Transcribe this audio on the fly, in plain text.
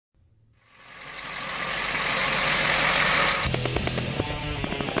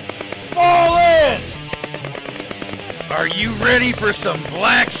Are you ready for some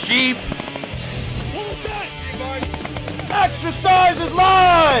black sheep? Exercise is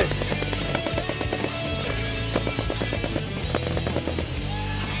live!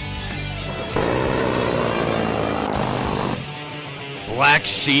 Black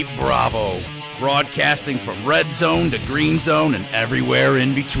Sheep Bravo, broadcasting from red zone to green zone and everywhere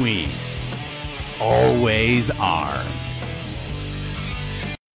in between. Always armed.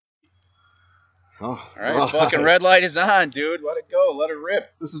 All right, fucking red light is on, dude. Let it go. Let it rip.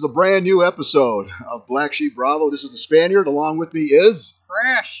 This is a brand new episode of Black Sheep Bravo. This is the Spaniard. Along with me is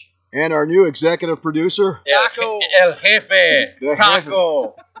Crash. And our new executive producer, Taco. El Jefe.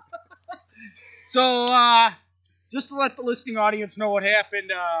 Taco. So, just to let the listening audience know what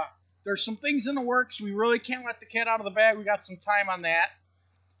happened, there's some things in the works. We really can't let the cat out of the bag. We got some time on that.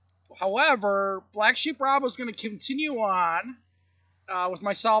 However, Black Sheep Bravo is going to continue on with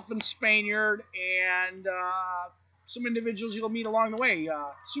myself and Spaniard and some individuals you'll meet along the way,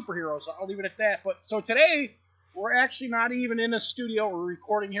 superheroes. I'll leave it at that. But so today, we're actually not even in a studio. We're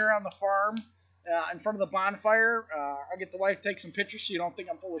recording here on the farm in front of the bonfire. I'll get the wife to take some pictures so you don't think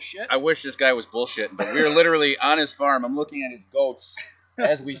I'm full of shit. I wish this guy was bullshitting, but we're literally on his farm. I'm looking at his goats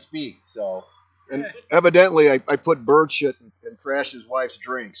as we speak. So, and evidently I put bird shit in Crash's wife's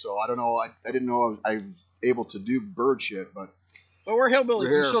drink. So I don't know. I didn't know I was able to do bird shit, but we're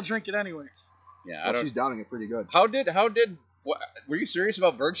hillbillies, and she'll drink it anyways. Yeah, she's downing it pretty good. How did? Were you serious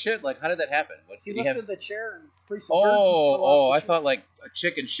about bird shit? Like, how did that happen? He lifted the chair and pretty some I thought like a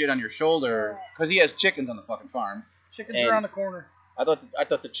chicken shit on your shoulder because he has chickens on the fucking farm. Chickens are on the corner. I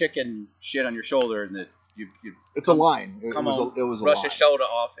thought the chicken shit on your shoulder and that you. It's a line. It was a brush line. his shoulder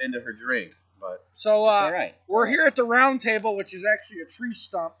off into her drink, but so it's all right. We're here at the round table, which is actually a tree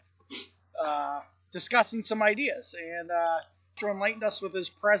stump, discussing some ideas, and enlightened us with his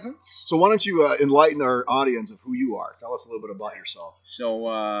presence. So why don't you enlighten our audience of who you are? Tell us a little bit about yourself. So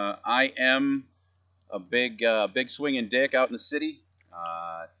I am a big swinging dick out in the city.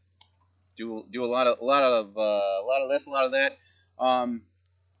 Do a lot of this, a lot of that. I've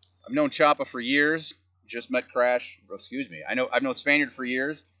known Choppa for years. Just met Crash. Excuse me. I've known Spaniard for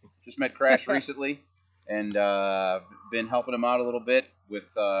years. Just met Crash recently, and been helping him out a little bit with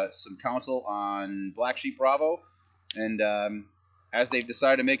some counsel on Black Sheep Bravo. And as they've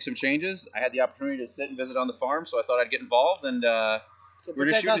decided to make some changes, I had the opportunity to sit and visit on the farm, so I thought I'd get involved. And we're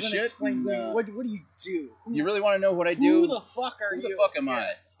just shooting the shit. Explain what do you do? You really want to know what I do? Who the fuck are you? Who the fuck am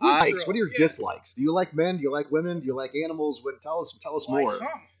I? Likes. What are your dislikes? Do you like men? Do you like women? Do you like animals? Tell us more.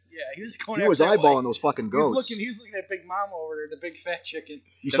 Yeah, he was going. He was eyeballing those fucking goats. He was looking at Big Mama over there, the big fat chicken.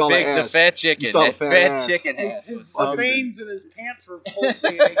 You saw the ass. The fat chicken. You saw the fat ass. Chicken. His veins in his pants were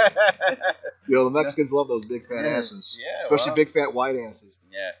pulsating. The Mexicans love those big fat asses. Yeah, especially big fat white asses.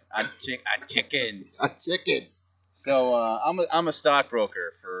 Yeah, on chickens. On chickens. So I'm a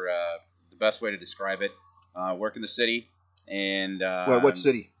stockbroker for the best way to describe it. Work in the city, and what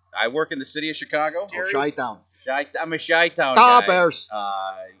city? I work in the city of Chicago. Chi-town. I'm a Chi-town guy. Bears.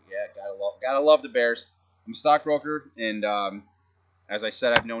 Yeah, gotta love the Bears. I'm a stockbroker, and as I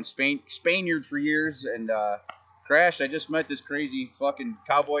said, I've known Spaniard for years. And Crash, I just met this crazy fucking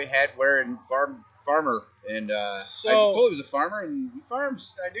cowboy hat wearing farmer, and I just told him he was a farmer, and he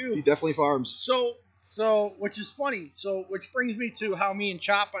farms. I do. He definitely farms. So which is funny. So which brings me to how me and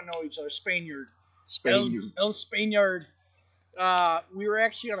Choppa know each other. Spaniard. El Spaniard. We were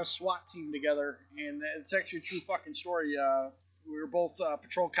actually on a SWAT team together, and it's actually a true fucking story. We were both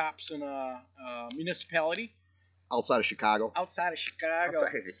patrol cops in a municipality. Outside of Chicago. Outside of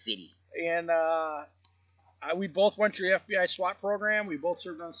the city. And we both went through the FBI SWAT program. We both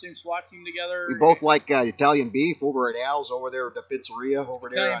served on the same SWAT team together. We both like Italian beef over at Al's, over there at the pizzeria.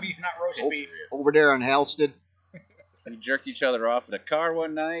 Italian beef, not roast beef. Over there on Halsted. We jerked each other off in a car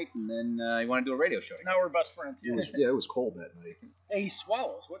one night, and then he wanted to do a radio show. Now we're best friends. It was cold that night. Hey, he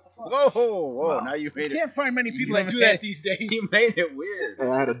swallows. What the fuck? Whoa! Wow. Now you made it. You can't find many people that do that these days. You made it weird.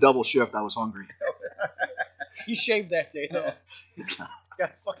 I had a double shift. I was hungry. He shaved that day, though. He's got a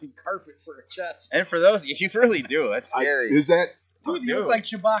fucking carpet for a chest. And for those, you really do. That's scary. Is that? Dude, you look like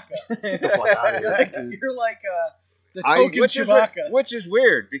Chewbacca. Get the fuck out of here. You're like the token Chewbacca. Which is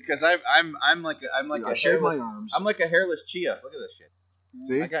weird because I'm like I shave my arms. I'm like a hairless chia. Look at this shit.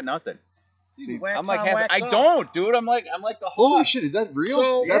 See? I got nothing. See, I'm like I don't, dude. I'm like the holy shit. Is that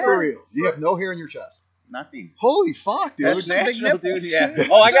real? Is that for real? You have no hair in your chest. Nothing. Holy fuck, dude. That's natural, dude. Yeah.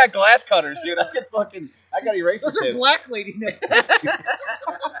 Oh, I got glass cutters, dude. I got eraser tips. Those are black lady nipples.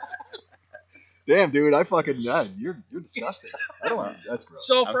 Damn, dude, you're disgusting. I don't want. That's gross.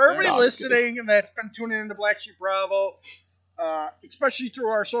 So for everybody listening and that's been tuning into Black Sheep Bravo, especially through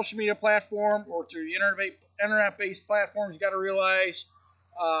our social media platform or through the internet-based platforms, you got to realize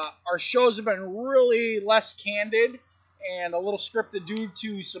our shows have been really less candid and a little scripted due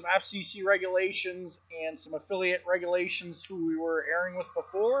to some FCC regulations and some affiliate regulations who we were airing with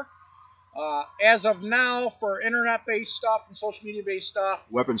before. As of now, for internet-based stuff and social media-based stuff,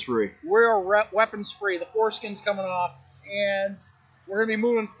 Weapons free. we're weapons-free. The foreskin's coming off, and we're going to be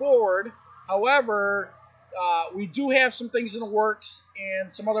moving forward. However, we do have some things in the works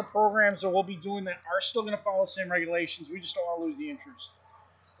and some other programs that we'll be doing that are still going to follow the same regulations. We just don't want to lose the interest.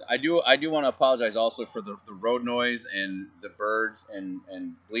 I do want to apologize also for the road noise and the birds and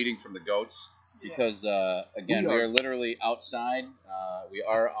bleeding from the goats because again we are literally outside. We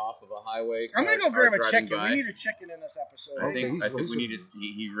are off of a highway. I'm gonna go grab a chicken. We need a chicken in this episode. I think we need to.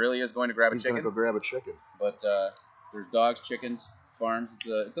 He really is going to grab a chicken. He's gonna go grab a chicken. But there's dogs, chickens, farms.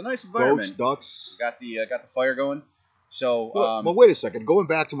 It's a nice environment. Goats, ducks. Got the fire going. So well, wait a second. Going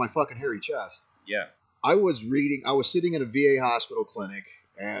back to my fucking hairy chest. Yeah. I was sitting in a VA hospital clinic,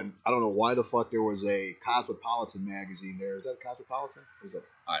 and I don't know why the fuck there was a Cosmopolitan magazine there. Is that Cosmopolitan? Or is that?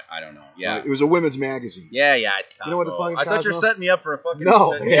 I don't know. Yeah. It was a women's magazine. Yeah, it's Cosmo. You know what the fucking I thought you were setting me up for a fucking...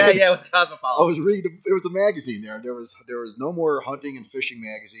 No. Yeah, it was Cosmopolitan. I was reading. There was a magazine there. There was no more hunting and fishing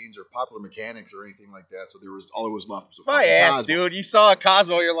magazines or Popular Mechanics or anything like that. So all there was left was a My fucking ass, Cosmo. dude. You saw a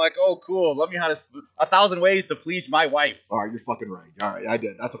Cosmo, you're like, oh, cool. Let me how to 1,000 ways to please my wife. All right, you're fucking right. All right, I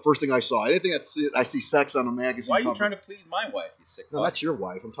did. That's the first thing I saw. Anything I see sex on a magazine. Why are you cover. trying to please my wife, you sick No, fuck? that's your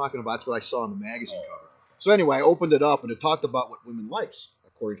wife. I'm talking about that's what I saw on the magazine cover. So anyway, I opened it up and it talked about what women likes,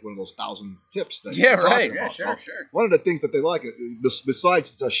 according to one of those 1,000 tips. That Yeah, you're talking right. about. Yeah, So sure. one of the things that they like,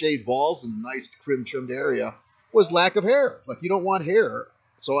 besides shaved balls and nice trimmed area, was lack of hair. Like you don't want hair,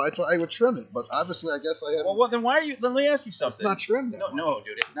 so that's why I would trim it. But obviously, I guess I had. Well, then why are you... Let me ask you something. It's not trimmed. No,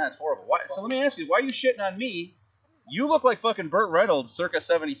 dude, it's not. It's horrible. Why, so let me ask you, why are you shitting on me? You look like fucking Burt Reynolds, circa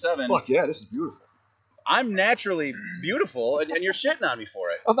 77. Fuck yeah, this is beautiful. I'm naturally beautiful, and you're shitting on me for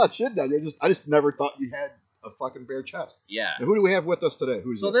it. I'm not shitting on you. I just never thought you had a fucking bare chest. Yeah. Now, who do we have with us today?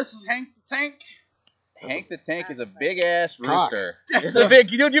 Who's So this is Hank the Tank. Hank the Tank is a big ass Cock. rooster. It's a big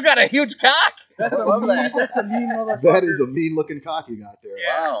dude. You got a huge cock. That's I love that. That's a mean motherfucker. That is a mean looking cock you got there.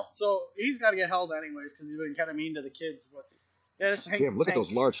 Wow. So he's got to get held anyways because he's been kind of mean to the kids. But yeah, this is Hank Damn, the look at Tank.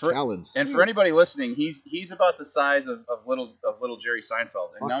 those large talons. And for anybody listening, he's about the size of little Jerry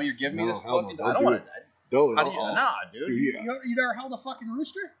Seinfeld. And Fuck. now you're giving me No, this hell no, fucking. don't I don't do want it. to. Don't. How do you? Nah, dude. You never held a fucking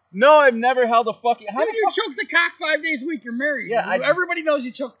rooster? No, I've never held a fucking. How Dude, the you fuck? choke the cock 5 days a week. You're married. Yeah, everybody knows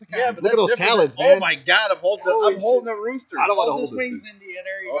you choke the cock. Yeah, but Look at that's those different. talons, Oh man. my god, I'm holding Holy a rooster. I don't want to Hold hold his this wings thing. into you.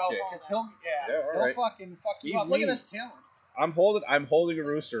 There you Okay. go. 'Cause he'll all right. fucking fuck you He's up. Look at mean. his talent. I'm holding a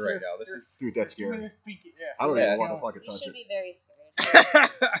rooster right now. This is. Dude, that's scary. Yeah. I don't Yeah. even want to fucking You touch should it. be very scared.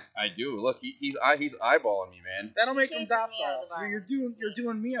 I do. Look, he's eyeballing me, man. That'll make Chases him me out docile. of the So bar. you're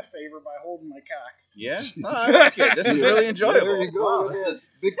doing me a favor by holding my cock. Yeah. Oh, I like it. This is really enjoyable. Yeah, there you go. Wow, Look this at is.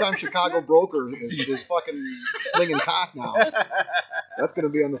 that. Big time Chicago broker is fucking slinging cock now. That's going to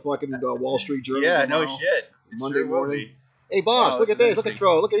be on the fucking Wall Street Journal. Yeah, tomorrow. no shit. It Monday sure will morning. be. Hey, boss, Wow, look this at this. is Look at interesting.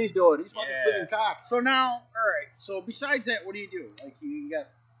 Crow. Look what he's doing. He's fucking Yeah. slinging cock. So now, all right. So besides that, what do you do? Like you got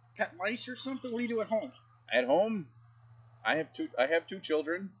pet mice or something? What do you do at home? At home, I have two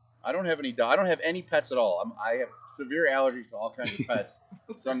children. I don't have any I don't have any pets at all. I have severe allergies to all kinds of pets.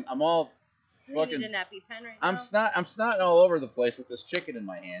 So I'm all You fucking. need an EpiPen right now. I'm snotting all over the place with this chicken in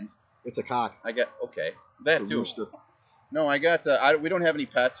my hands. It's a cock. I got that It's a too. rooster. No, I got. We don't have any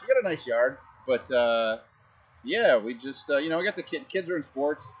pets. We got a nice yard, but yeah, we just I got the kids are in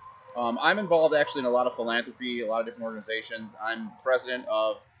sports. I'm involved actually in a lot of philanthropy, a lot of different organizations. I'm president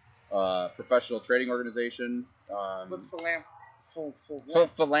of professional trading organization. What's the lamp? Full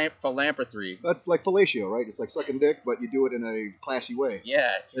Philanthropy. That's like fellatio, right? It's like sucking dick, but you do it in a classy way.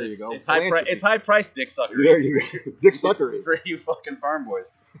 Yeah, There you go. it's high Philanthropy. it's high price dick sucker. There you go. Dick suckery. For you fucking farm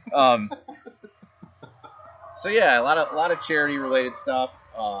boys. So yeah, a lot of charity related stuff.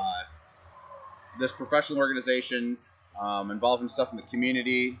 This professional organization, involved in stuff in the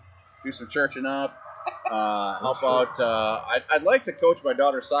community, do some churching up, help out. I'd like to coach my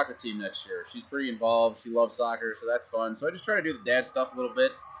daughter's soccer team next year. She's pretty involved. She loves soccer, so that's fun. So I just try to do the dad stuff a little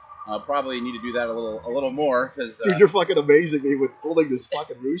bit. Probably need to do that a little more because Dude, you're fucking amazing me with holding this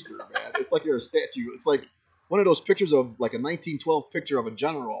fucking rooster, man. It's like you're a statue. It's like one of those pictures of like a 1912 picture of a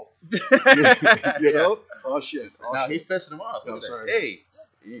general. You know? Oh shit. Oh, now shit. he's pissing him off. No, Look at this. sorry. Hey.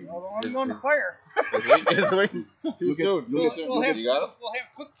 Well, I'm going to fire. It's waiting. Too You'll get- soon. you'll Too get- soon. You got him? We'll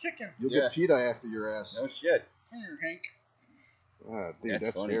have cooked chicken. You'll Yeah. get PETA after your ass. No shit. Come here, Hank. Ah, dude, That's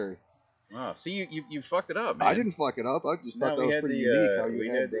that's funny. scary. Wow. See, you fucked it up, man. I didn't fuck it up. I just No, thought that we was had pretty the, unique how you we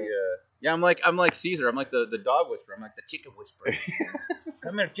had had the. the. Yeah, I'm like Caesar. I'm like the dog whisperer. I'm like the chicken whisperer.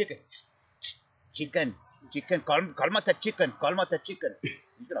 Come here, chicken. Chicken. Chicken, calmate chicken, calmate chicken.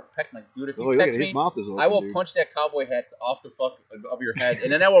 He's gonna peck my dude. If he Oh, look pecks at me, his mouth is open. I will dude. punch that cowboy hat off the fuck of your head,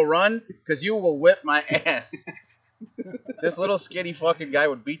 and then I will run because you will whip my ass. This little skinny fucking guy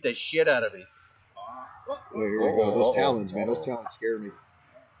would beat the shit out of me. Oh, here we go. Those talons, man. Those talons scare me.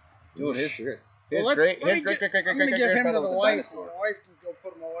 Dude, his shit. his Well, great let me give him grandfather to the was a wife. dinosaur. The wife can go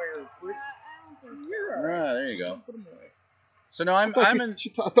put him away. Or you're all right. Ah, there you go. Put him away. So now I'm in.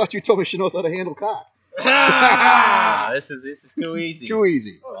 I thought you told me she knows how to handle cock. Ah, this is too easy. Too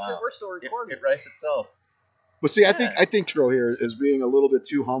easy. Oh Wow. shit, we're still recording. It writes itself. But see, I think Tro here is being a little bit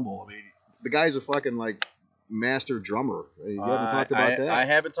too humble. I mean, the guy's a fucking like master drummer. You haven't talked about that. I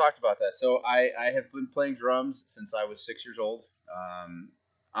haven't talked about that. So I have been playing drums since I was 6 years old.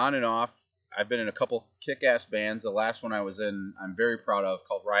 On and off. I've been in a couple kick-ass bands. The last one I was in, I'm very proud of,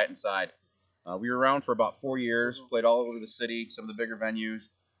 called Riot Inside. We were around for about 4 years, played all over the city, some of the bigger venues,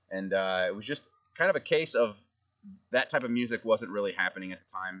 and it was just kind of a case of that type of music wasn't really happening at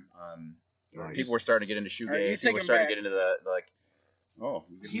the time. Nice. People were starting to get into All right, you shoegaze. take People were him starting back. to get into the like. Oh,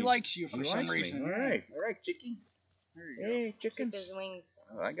 He likes you for some reason. All right, chicken. There you go. Hey, chickens. Keep his wings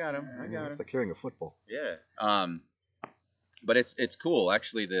down. Oh, I got him. I got him. It's like carrying a football. Yeah. But it's cool.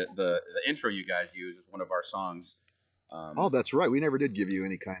 Actually, the intro you guys use is one of our songs. Oh, that's right. We never did give you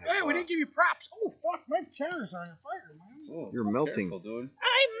any kind of. Hey, we didn't give you props. Oh fuck, my chairs are on fire, man. Oh, You're melting. careful, dude.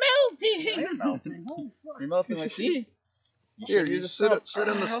 I'm melting. Oh fuck. You're melting like see. Here, you sit on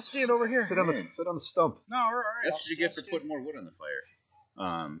the. I'll see it over here. Sit on the stump. No, we're all right. That's what you get for putting more wood on the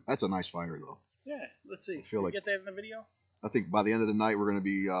fire. That's a nice fire, though. Yeah, let's see. I feel Can we like- get that in the video? I think by the end of the night we're gonna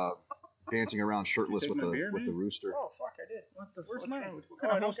be dancing around shirtless Did you with take the my beer, with the man? rooster. Oh fuck, I did. What the? Where's mine? What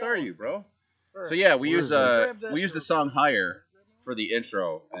kind of host are you, bro? Sure. So yeah, we Where use is it? we use the song "Higher" for the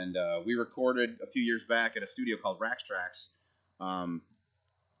intro, and we recorded a few years back at a studio called Rax Tracks.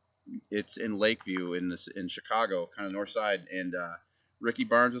 It's in Lakeview in Chicago, kind of north side, and Ricky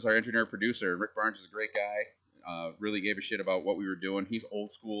Barnes was our engineer producer. Rick Barnes is a great guy. Really gave a shit about what we were doing. He's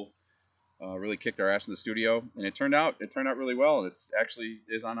old school. Really kicked our ass in the studio, and it turned out really well. And it's actually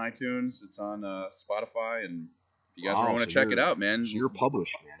is on iTunes. It's on Spotify, and if you guys Wow, want so to check it you're- out, man. So you're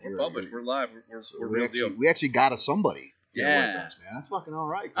published, man. We're You're- published. We're live. We're so real deal. we actually got a somebody. here with Yeah. us, man. That's fucking all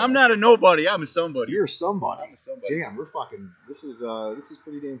right. I'm man. not a nobody. I'm a somebody. You're somebody. I'm a somebody. Damn, we're fucking. This is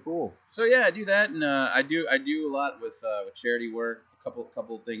pretty damn cool. So yeah, I do that, and I do a lot with charity work. A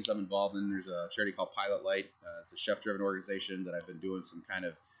couple of things I'm involved in. There's a charity called Pilot Light. It's a chef-driven organization that I've been doing some kind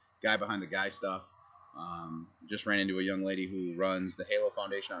of guy behind the guy stuff. Just ran into a young lady who runs the Halo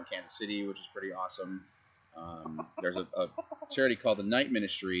Foundation out in Kansas City, which is pretty awesome. There's a charity called the Night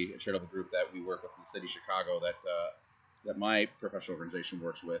Ministry, a charitable group that we work with in the city of Chicago that my professional organization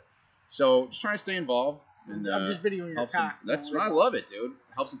works with. So just trying to stay involved. And, I'm just videoing your help some, cock. that's I love it, dude.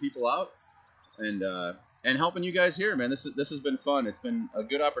 Help some people out, and helping you guys here, man. This has been fun. It's been a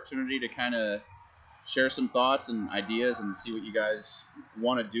good opportunity to kind of share some thoughts and ideas and see what you guys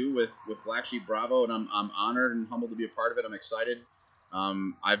want to do with Black Sheep Bravo. And I'm honored and humbled to be a part of it. I'm excited.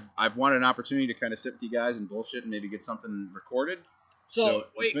 I've wanted an opportunity to kind of sit with you guys and bullshit and maybe get something recorded. So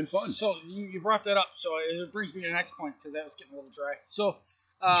wait, it's been fun. So you brought that up. So it brings me to the next point because that was getting a little dry. So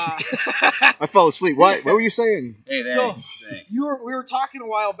I fell asleep. What were you saying? Hey, So, thanks. we were talking a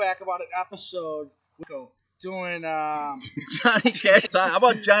while back about an episode doing Johnny Cash Taco. How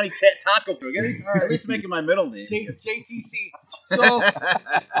about Johnny Cat Taco? At least making my middle name. JTC.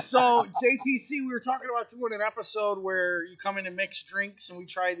 So JTC, we were talking about doing an episode where you come in and mix drinks, and we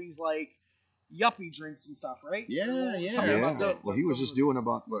try these like yuppie drinks and stuff, right? Yeah. Tell me Yeah. about that. Well, he was just doing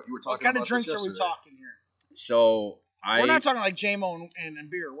about what you were talking What kind about. of drinks this are we yesterday. talking here? So We're not talking like JMO and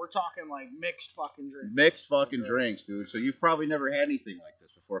beer. We're talking like mixed fucking drinks. mixed fucking drinks, dude. So you've probably never had anything like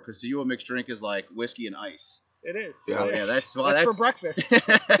this before, because to you a mixed drink is like whiskey and ice. It is. Yeah. So yeah, that's for breakfast.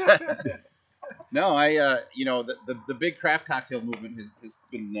 No, the big craft cocktail movement has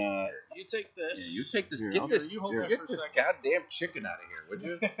been. You take this. Yeah, you take this. Here, Get I'll- this. you hold here. that Get for a this second. goddamn chicken out of here, would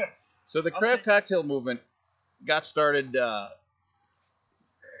you? So the I'll craft take- cocktail movement got started. No,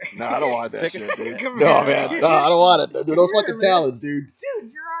 I don't want that Pick it- shit, dude. Come No, here. man. No, I don't want it. Dude, those fucking man. talons, dude.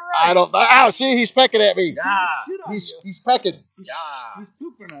 Dude, you're all right. I don't. Ow! See, he's pecking at me. Ah, Shit on He's you. pecking. He's Yeah.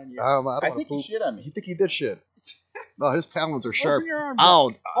 pooping on you. I don't I want to think he poop. shit on me. You think he did shit? No, his talons are sharp. Open your arms.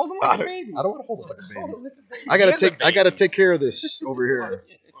 Ow! Hold him I like a don't- baby. I don't want to hold him like a Hold baby. him like a baby. I gotta take care of this over here.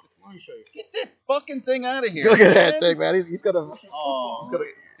 Let me show you. Get that fucking thing out of here. Look at that man. thing, man. He's got a. Oh, He's got a.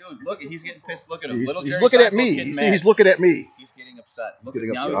 dude, look, he's getting pissed. Look at him. He's Little he's Jerry looking at Seinfeld's me. getting You see, mad. he's looking at me. He's getting upset. He's Look getting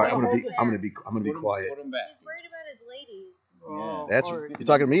now upset. he's All right, like, I'm gonna be put him- quiet. Put him back. He's worried about his ladies. Oh, That's all right. you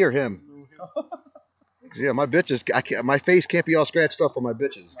talking to me or him? Yeah, my bitches. My face can't be all scratched up for my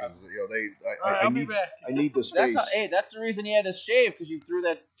bitches because I'll be back. I need the space. That's the reason he had to shave, because you threw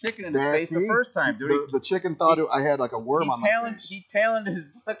that chicken in his face the first time, dude. The chicken thought I had like a worm on my face. He taloned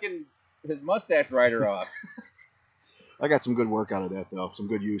his mustache rider off. I got some good work out of that though. Some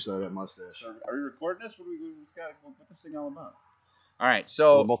good use out of that mustache. So are we recording this? What's this thing all about? All right,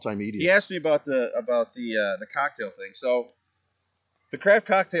 so multimedia. He asked me about the cocktail thing. So the craft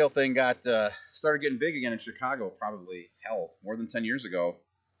cocktail thing started getting big again in Chicago, probably more than 10 years ago.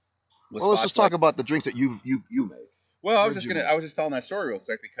 Well, let's just talk about the drinks that you make. Well, I was just telling that story real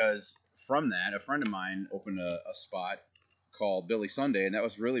quick, because from that, a friend of mine opened a spot called Billy Sunday, and that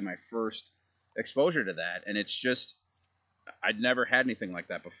was really my first exposure to that. And it's just, I'd never had anything like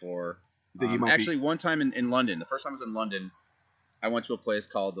that before. One time in London, the first time I was in London, I went to a place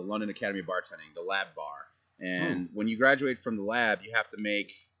called the London Academy of Bartending, the Lab Bar. And when you graduate from the lab, you have to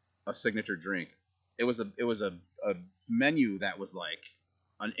make a signature drink. It was a menu that was like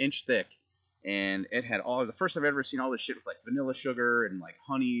an inch thick, and it had the first time I've ever seen all this shit with like vanilla sugar and like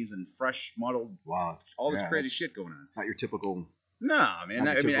honeys and fresh muddled, all this crazy shit going on. Not your typical. No, man.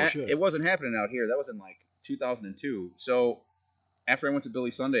 It wasn't happening out here. That was in like 2002. So after I went to Billy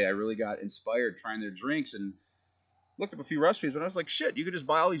Sunday, I really got inspired trying their drinks and looked up a few recipes, but I was like, shit, you could just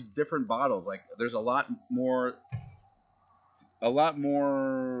buy all these different bottles. Like, there's a lot more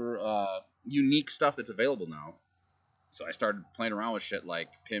unique stuff that's available now. So I started playing around with shit like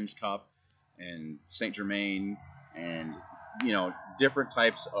Pim's Cup and Saint Germain, and different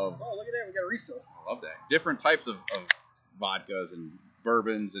types of. Oh, look at that! We got a refill. I love that. Different types of vodkas and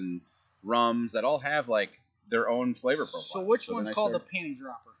bourbons and rums that all have like their own flavor profile. So which one's called the panty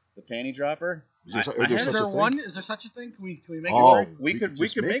dropper? The panty dropper? Is there such a thing? Can we make it work? We could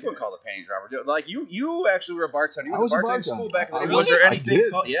make one called the panty dropper. Like you actually were a bartender. You was a bartender in school back in the day. Really? Was there anything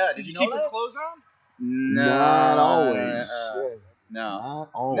called? Yeah. Did you know keep that? your clothes on? No, not always. No. Not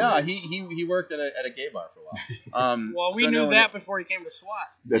always. No, he worked at a gay bar for a while. Well, we knew that before he came to SWAT.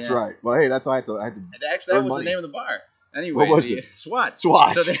 That's right. Well, hey, that's why I had to. Actually, that was the name of the bar. Anyway, what was it? SWAT.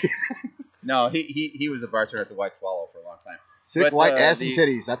 SWAT. So no, he was a bartender at the White Swallow for a long time. Sick white ass and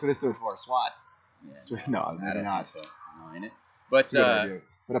titties. That's what it stood for. SWAT. Yeah, no, maybe not. So. No, ain't it? But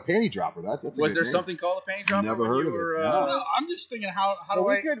a panty dropper. That's a was good there name. something called a panty dropper? Never heard of it. No, I'm just thinking how do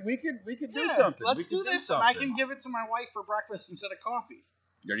we could do something. Let's do this, and I can give it to my wife for breakfast instead of coffee.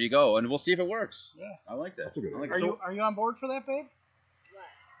 There you go, and we'll see if it works. Yeah, I like that. That's a good idea. Are you on board for that, babe?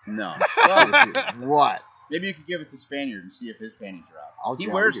 No. What? Maybe you could give it to Spaniard and see if his panties drop. He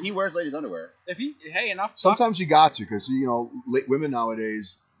wears ladies' underwear. Enough. Sometimes you got to, because women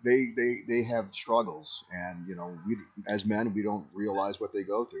nowadays they have struggles, and we as men we don't realize what they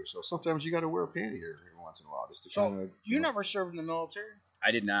go through. So sometimes you got to wear a panty every once in a while just to kind of. You never served in the military? I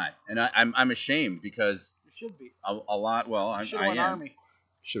did not, and I'm ashamed because you should be a lot. Well, I am. Army.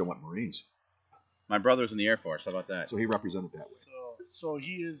 Should have went Marines. My brother's in the Air Force. How about that? So he represented that way. So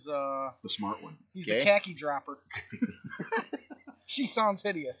he is the smart one. He's the khaki dropper. She sounds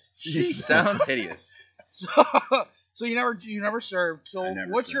hideous. She sounds hideous. So you never served. So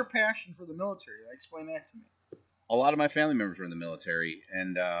what's your passion for the military? Explain that to me. A lot of my family members were in the military,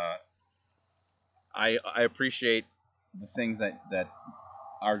 and I appreciate the things that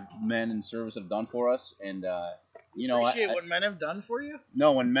our men in service have done for us, and appreciate what men have done for you.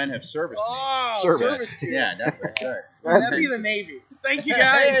 No, when men have serviced me. Service. Yeah, that's what I said. That'd be the Navy. Thank you,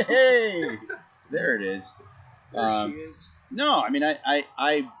 guys. Hey, there it is. There she is. No, I mean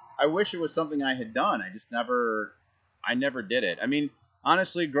I wish it was something I had done. I never did it. I mean,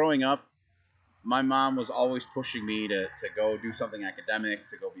 honestly, growing up, my mom was always pushing me to go do something academic,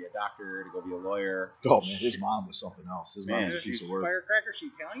 to go be a doctor, to go be a lawyer. Oh man, his mom was something else. His mom was a piece of work. Firecracker, she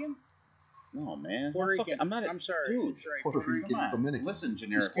Italian? No, man. Puerto Rican. I'm sorry. Dude, Puerto Rican, Dominican. Listen,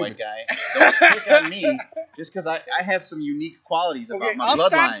 generic white guy. Don't pick on me just because I have some unique qualities about my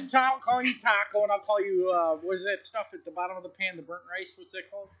bloodlines. I'll calling you taco, and I'll call you, what is that stuff at the bottom of the pan, the burnt rice? What's that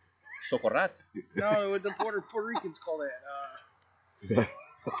called? Chocolate. No, the Puerto Ricans call that.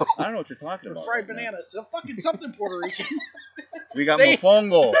 I don't know what you're talking about. Fried bananas. So fucking something Puerto Rican. We got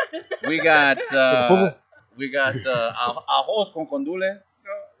mofongo. We got arroz con condole.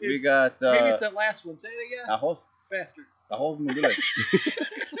 We got. Maybe it's that last one. Say it again. Arroz. Faster. Arroz con condole.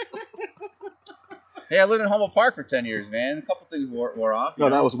 Hey, I lived in Humboldt Park for 10 years, man. A couple things wore off. No,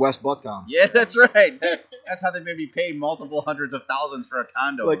 that was West Bucktown. Yeah, that's right. That's how they made me pay multiple hundreds of thousands for a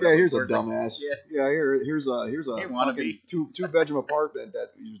condo. Like, yeah, here's a dumbass. Yeah, here's a fucking two bedroom apartment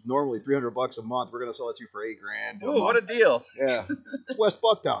that is normally $300 a month. We're gonna sell it to you for $8,000. Ooh, what a deal! Yeah, it's West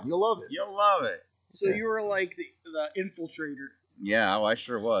Bucktown. You'll love it. You'll love it. So you were like the infiltrator. Yeah, I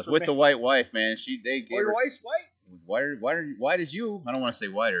sure was. For With me. the white wife, man. They gave Your her wife's white? white as you. I don't want to say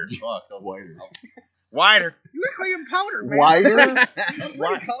whiter. Fuck. Wider. Wider. You look like you're powder, man. Wider?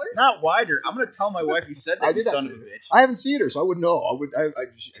 What color? Not wider. I'm gonna tell my wife you said that. I You did not son say of a that. bitch. I haven't seen her, so I wouldn't know.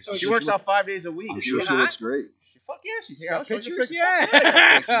 So She works out 5 days a week. I'm dude. sure she hot? looks great. Fuck yeah, she's here. Got I'll show you pictures? pictures.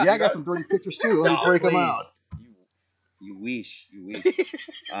 Yeah. Yeah, I got some dirty pictures too. Let me break them out. You wish.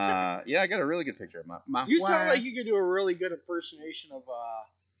 Yeah, I got a really good picture of my You sound wife. like you could do a really good impersonation of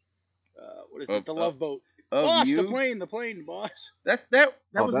what is it? The Love Boat. Of Boss, you. the plane, boss. That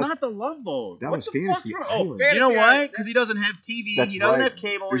Oh, was that's- not the Love Boat. that What was the Fantasy fuck's wrong? Island. Oh, you know Fantasy why? Island. Because he doesn't have TV. That's he doesn't right. have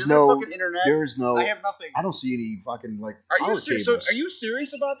cable. There's he doesn't no- have fucking internet. There's no. I have nothing. I don't see any fucking like. Are you power serious? cables. Are you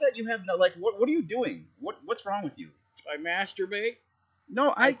serious about that? You have no like. What are you doing? What's wrong with you? I masturbate.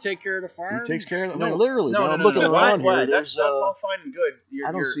 No, I take care of the farm. He takes care of. No, I mean, literally. no, man, I'm no, looking no. around Why? here. That's There's, all fine and good.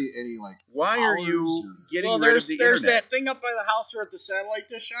 I don't see any like. Why are powers you or- getting Well, rid there's of the there's internet? that thing up by the house or at the satellite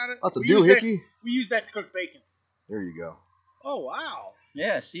dish on it. That's a We use doohickey. We use that to cook bacon. There you go. Oh wow,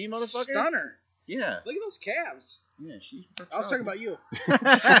 Yeah, see, motherfucker. stunner! Yeah, Look at those calves. yeah. She. I was talking about you.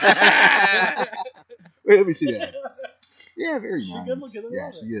 Wait, let me see that. Yeah, very She nice. good looking, Yeah,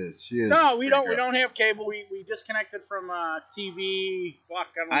 isn't she is. She is. No, we Pretty don't have cable. We disconnected from TV. Fuck,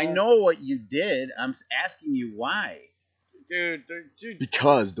 I know what you did. I'm asking you why. dude.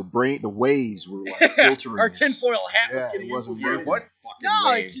 Because the waves were like filtering. Our this. tinfoil hat was Yeah, getting it wasn't infiltrated. working. Fucking No,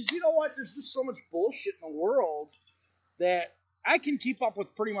 waves? it's just, you know what? There's just so much bullshit in the world that I can keep up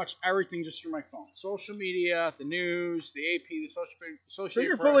with pretty much everything just through my phone. Social media, the news, the AP, the So social.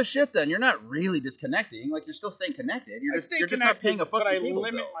 you're full of shit then. You're not really disconnecting. Like you're still staying connected. You're just not paying a fucking but I cable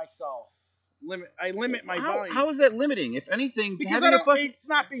limit bill. myself. I limit my volume. How is that limiting? If anything, because having I a don't, fucking it's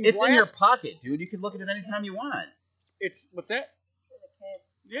not being it's in your blasted. pocket, dude. You can look at it anytime you want. It's what's that?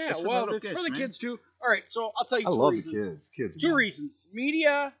 Yeah, It's for well, little it's kids, for the man. kids too. All right, so I'll tell you I two love the reasons. kids. Two man. reasons.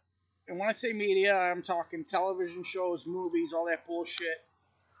 Media, and when I say media, I'm talking television shows, movies, all that bullshit.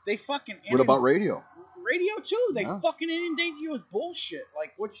 They fucking What about radio? radio too? They Yeah. fucking inundate you with bullshit.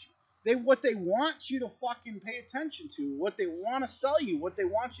 Like what they want you to fucking pay attention to, what they want to sell you, what they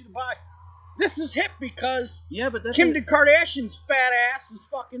want you to buy. This is hip because Yeah, but that's Kim Kardashian's fat ass is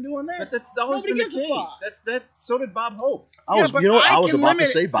fucking doing this. but that's always Nobody been the gives a case. fuck. So did Bob Hope. I was but I was can about to limit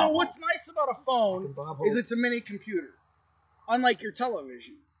say it. Bob. So what's nice about a phone Bob is Hope. it's a mini computer. Unlike your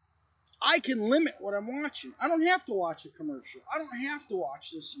television. I can limit what I'm watching. I don't have to watch a commercial. I don't have to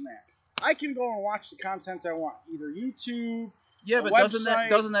watch this and that. I can go and watch the content I want. Either YouTube. Yeah, A but website.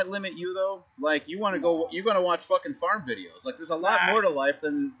 doesn't that limit you though? Like you're gonna watch fucking farm videos. Like there's a lot Nah. more to life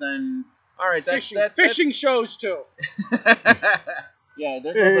than all right. That's Fishing. that's Fishing shows too. Yeah,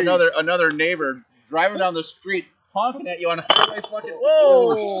 there goes Hey. another neighbor driving down the street honking at you on a highway. Fucking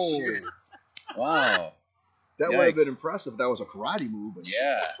Oh, whoa! shit. Wow. That would have Yikes. been impressive if that was a karate move. But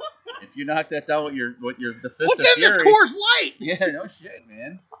Yeah. If you knock that down with your the fist What's of in this fury. Coors Light? Yeah, no shit,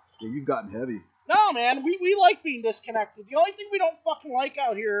 man. yeah, you've gotten heavy. No, man. We like being disconnected. The only thing we don't fucking like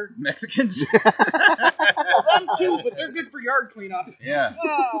out here, Mexicans. them too, but they're good for yard cleanup. Yeah.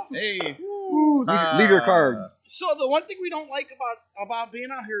 Ah. Hey. Ooh. Leave your card. So the one thing we don't like about being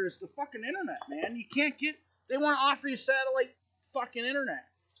out here is the fucking internet, man. You can't get. They want to offer you satellite fucking internet,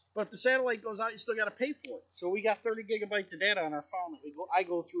 but if the satellite goes out, you still got to pay for it. So we got 30 gigabytes of data on our phone that I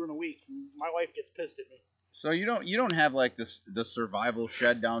go through in a week. And my wife gets pissed at me. So you don't have like the survival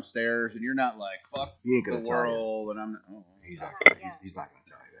shed downstairs, and you're not like fuck He ain't the gonna tell you. world, and I'm. Oh. He's not gonna tell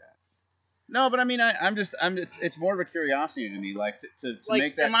you that. No, but I mean, I'm just it's more of a curiosity to me, like to Like,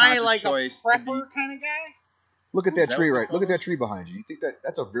 make that am I conscious like choice. a prepper kind of guy? Look at Is that that tree what right. the Look at phone that tree behind you. You think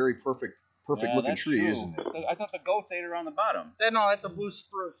that's a very perfect Yeah, looking that's tree, true. isn't it? I thought the goats ate around the bottom. No, that's a blue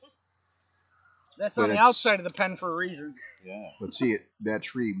spruce. That's But on the it's- outside of the pen for a reason. Yeah. But see it. That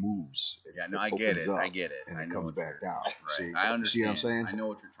tree moves. Yeah, no, I get opens it. up, I get it. And I it know comes what back you're- down. Right. See, I understand. See what I'm saying? I know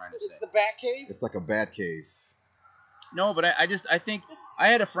what you're trying to It's say. the bat cave. It's like a bat cave. No, but I think I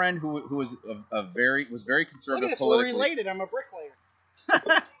had a friend who was very Look conservative at this, we're politically. related. I'm a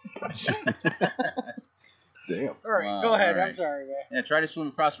bricklayer. Damn. All right, Wow, go ahead. all right. I'm sorry, man. Yeah, try to swim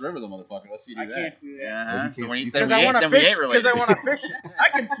across the river, though, motherfucker. Let's see you do I that. can't do that. Yeah. Well, you So can't- when you you can't- Because I want to then we fish. ain't related. Because I want to fish it. I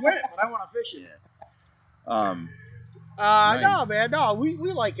can swim it, but I want to fish it. Right. No, man, no. We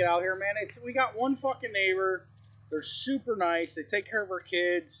like it out here, man. We got one fucking neighbor. They're super nice. They take care of our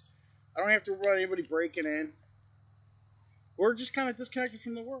kids. I don't have to worry about anybody breaking in. We're just kind of disconnected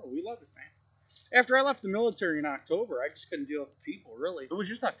from the world. We love it, man. After I left the military in October, I just couldn't deal with the people, really. It was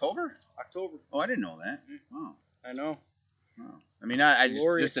just October. October. Oh, I didn't know that. Wow. I know. Wow. I mean, I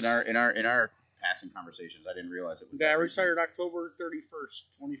Glorious. just in our passing conversations, I didn't realize it was. Yeah, I that recent. retired October 31st,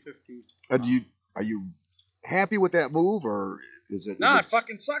 2015. Are you happy with that move, or Is it? No, is it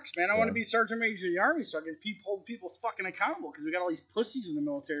fucking sucks, man. I want Yeah. to be Sergeant Major of the Army so I can hold people fucking accountable because we got all these pussies in the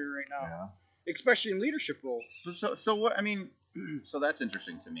military right now, Yeah. especially in leadership roles. So what? I mean, so that's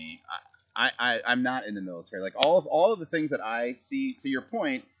interesting to me. I'm not in the military. Like all of the things that I see, to your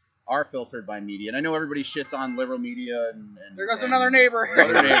point, are filtered by media. And I know everybody shits on liberal media. And There goes and another neighbor.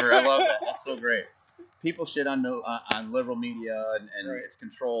 Another neighbor. I love that. That's so great. People shit on liberal media and Right. its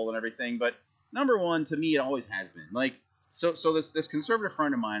control and everything. But number one, to me, it always has been. Like, so this conservative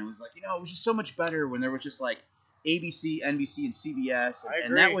friend of mine was like, it was just so much better when there was just like ABC, NBC, and CBS, I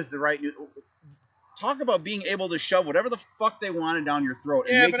and that agree. was the right news. Talk about being able to shove whatever the fuck they wanted down your throat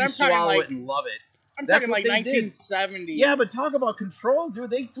and Yeah, make but you I'm talking swallow like- it and love it. I'm That's talking what like they did. 1970s. Yeah, but talk about control, dude.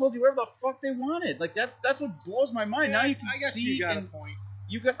 They told you whatever the fuck they wanted. Like that's what blows my mind. Now you can I guess see you got a and point.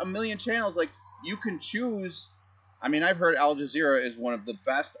 you got a million channels. Like you can choose. I mean, I've heard Al Jazeera is one of the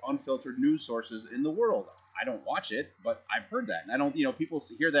best unfiltered news sources in the world. I don't watch it, but I've heard that. And I don't, people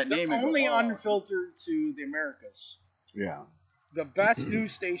hear that The name and only go, oh. unfiltered to the Americas. Yeah. The best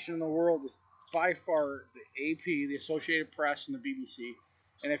news station in the world is by far the AP, the Associated Press, and the BBC.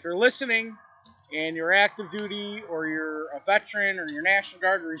 And if you're listening and you're active duty or you're a veteran or you're National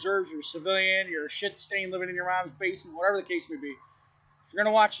Guard or Reserves, you're a civilian, you're a shit stain living in your mom's basement, whatever the case may be, if you're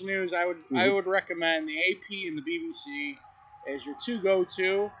going to watch the news, I would recommend the AP and the BBC as your two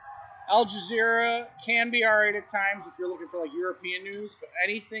go-to. Al Jazeera can be alright at times if you're looking for like European news, but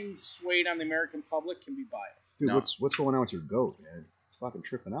anything swayed on the American public can be biased. Dude, No. what's going on with your goat, man? It's fucking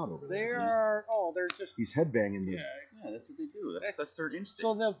tripping out over there. They're just, He's headbanging me. yeah. Yeah, that's what they do. That's their instinct.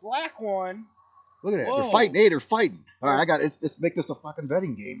 So the black one, Look at that. Whoa. They're fighting. Hey, they're fighting. All right, I got it. Let's make this a fucking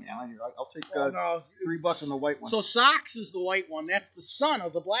betting game, Alan. I'll take no, $3 on the white one. So Sox is the white one. That's the son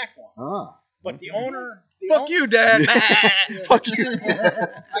of the black one. Ah. But the owner. Fuck you, Dad. Fuck you.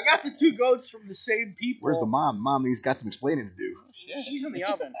 I got the two goats from the same people. Where's the mom? Mom, he's got some explaining to do. She's in the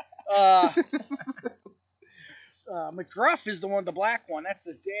oven. McGruff is the one, the black one. That's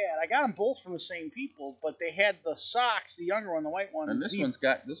the dad. I got them both from the same people, but they had the Sox, the younger one, the white one. And this deep- one's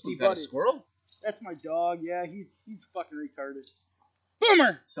got a deep-butted. squirrel. That's my dog. Yeah, he's fucking retarded.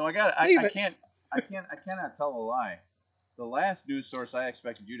 Boomer. So I Leave I it. cannot tell a lie. The last news source I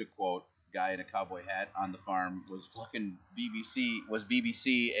expected you to quote, guy in a cowboy hat on the farm, was fucking BBC. Was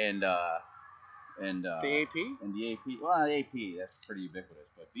BBC and The AP. and the AP. Well, the AP, that's pretty ubiquitous,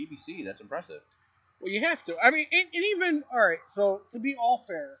 but BBC, that's impressive. Well, you have to. I mean, and even all right. So to be all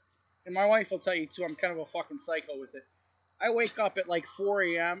fair, and my wife will tell you too, I'm kind of a fucking psycho with it. I wake up at like 4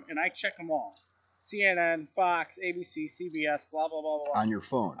 a.m. and I check them all: CNN, Fox, ABC, CBS, blah blah blah blah. On your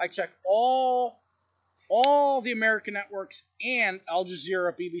phone. I check all the American networks and Al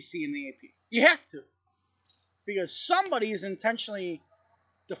Jazeera, BBC, and the AP. You have to, because somebody is intentionally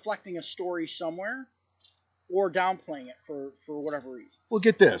deflecting a story somewhere or downplaying it for whatever reason. Well,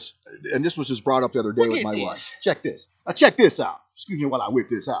 get this. And this was just brought up the other day Look with at my this. wife. Check this. Check this out. Excuse me while I whip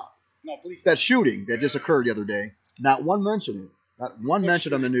this out. No, please. That shooting that just occurred the other day, not one mention. Not one What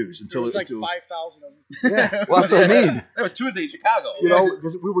mention on the shooting? news There until was like until- 5,000 of them. Yeah, well, that's what I mean. That was Tuesday in Chicago. You know,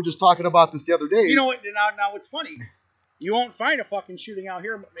 because we were just talking about this the other day. You know what? Now it's funny. You won't find a fucking shooting out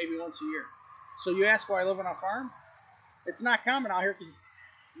here, but maybe once a year. So you ask why I live on a farm? It's not common out here because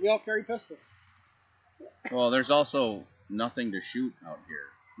we all carry pistols. Well, there's also nothing to shoot out here.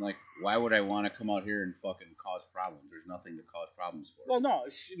 Like, why would I want to come out here and fucking cause problems? There's nothing to cause problems for. Well, no,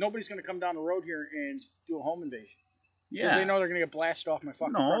 nobody's going to come down the road here and do a home invasion. Because yeah. they know they're going to get blasted off my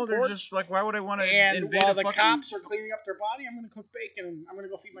fucking No, front there's porch. just like, why would I want to And invade while a the fucking... cops are cleaning up their body, I'm going to cook bacon and I'm going to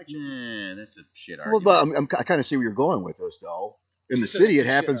go feed my chickens. That's a shit Well, argument. but I kind of see where you're going with this, though. In the It's a city, it shit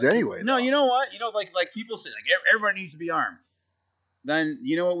happens argument. anyway. No, though. you know what? Like people say, like everybody needs to be armed. Then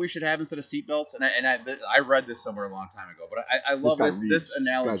you know what we should have instead of seatbelts? And I read this somewhere a long time ago, but I love guy this reads.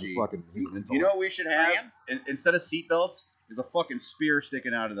 analogy. This guy's a fucking he's an You know intellect. what we should have instead of seatbelts is a fucking spear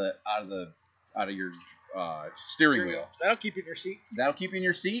sticking out of your steering wheel. That'll keep you in your seat. That'll keep you in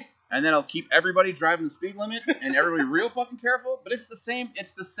your seat, and then I'll keep everybody driving the speed limit and everybody real fucking careful. But it's the same.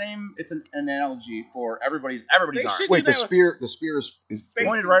 It's an analogy for everybody's They armed. should Wait, do the that with- spear is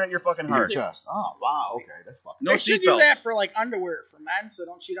Pointed right at your fucking in your heart. chest. Oh, wow. Okay, that's fucking. No they should do seatbelts. that for like underwear for men, so they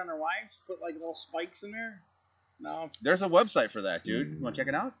don't cheat on their wives. Put like little spikes in there. No, There's a website for that, dude. You want to check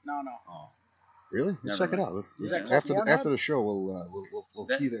it out? no. Oh. Really? Let's Never check it mind. out. Let's- Is that after called after Pornhub? the show, we'll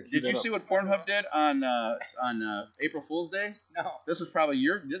That- key that. did you see what Pornhub did on April Fool's Day? No. This was probably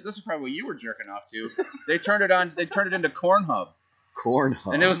what you were jerking off to. They turned it on. They turned it into Cornhub, corn?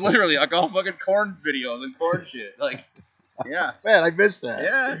 and it was literally like all fucking corn videos and corn shit. Like, yeah, Man, I missed that.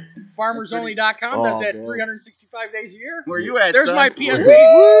 yeah. FarmersOnly.com does Oh, that man. 365 days a year. Where you at? There's son? my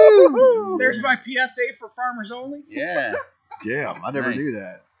PSA. Woo! There's my PSA for Farmers Only. Yeah. Damn, I never Nice. knew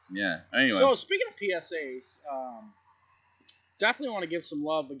that. Yeah. Anyway. So speaking of PSAs, definitely want to give some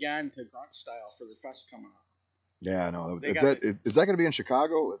love again to Grunt Style for the fest coming up. Yeah, no. They Is got that going to be in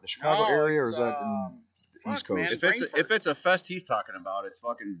Chicago, the Chicago area, or is that in East fuck, man, Coast? if it's a fest he's talking about, it's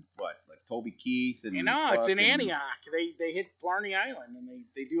fucking what, like Toby Keith and it's in fucking- Antioch. They hit Blarney Island and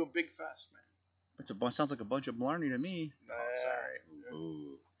they do a big fest, man. Sounds like a bunch of Blarney to me. Sorry.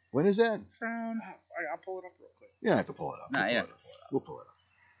 Ooh. When is that? I'll pull it up real quick. You don't have to pull it up. Nah, yeah. We'll pull it up.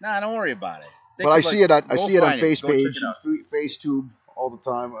 Nah, don't worry about it. They But I could, see it. I go see it on find Go check FacePage it out. and FaceTube all the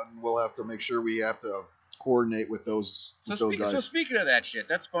time, and we'll have to make sure we have to coordinate with those So guys. speaking of that shit,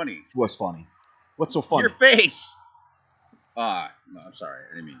 that's funny. What's funny? What's so funny? Your face. No, I'm sorry.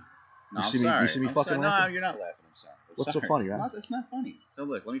 I didn't mean. No, You I'm see me- you sorry. see me I'm fucking sorry. laughing? No, you're not laughing. I'm sorry. I'm What's so sorry. funny, huh? No, that's not funny. So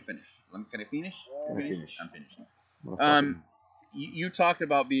look, let me finish. Can I finish? Can I finish? I'm finished. Motherfucking- You talked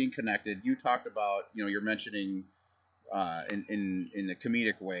about being connected. You talked about, you're mentioning in a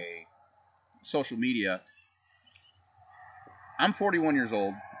comedic way, social media. I'm 41 years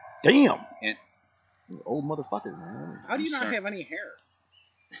old. Damn. And- Old motherfucker, man. How do you I'm not sorry. have any hair?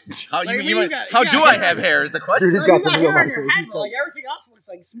 How Like, you you got- how you got do I hair. have hair is the question. Dude, he's No, got you some got real hair on nice your hair. head, but like everything else looks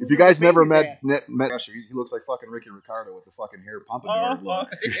like smooth. If you guys as a never baby's met, ass. he looks like fucking Ricky Ricardo with the fucking hair pompadour look.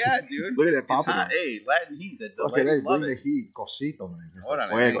 Yeah, dude. Look at that It's pompadour. hot. Hey, Latin heat. The Okay, ladies hey, love bring it. the heat, cosito, man. Here's Hold the on,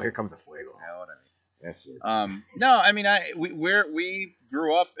 fuego. man. Here comes the fuego. Yeah, what I mean. That's it. No, I mean, we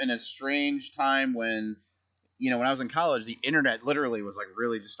grew up in a strange time when, when I was in college, the internet literally was like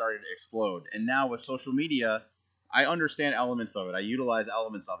really just starting to explode. And now with social media, I understand elements of it. I utilize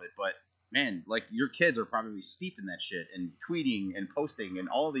elements of it, but man, like your kids are probably steeped in that shit and tweeting and posting and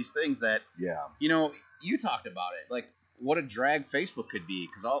all these things that, Yeah. you talked about it. Like what a drag Facebook could be,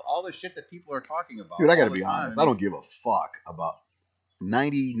 because all the shit that people are talking about. Dude, I got all to the be time. honest. I don't give a fuck about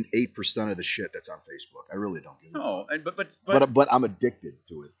 98% of the shit that's on Facebook. I really don't give a No, fuck. and But I'm addicted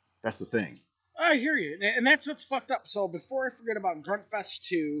to it. That's the thing. I hear you, and that's what's fucked up. So before I forget about Grunt Fest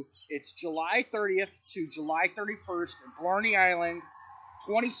 2, it's July 30th to July 31st at Blarney Island,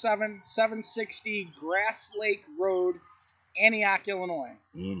 27760 Grass Lake Road, Antioch, Illinois.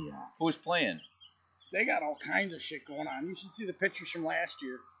 Antioch. who's playing? They got all kinds of shit going on. You should see the pictures from last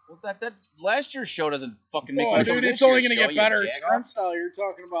year. Well, that last year's show doesn't fucking make Oh, me dude, this it's only year's gonna show, get you better. It's jack-off. Grunt Style you're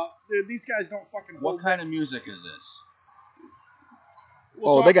talking about. Dude, these guys don't fucking hold What kind of music is this?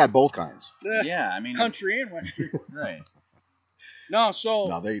 They got both kinds. Yeah, I mean, country and western. right. No, so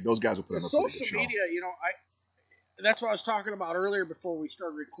No, those guys will put the in a pretty social good show. media, that's what I was talking about earlier before we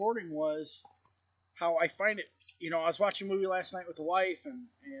started recording was how I find it. I was watching a movie last night with the wife, and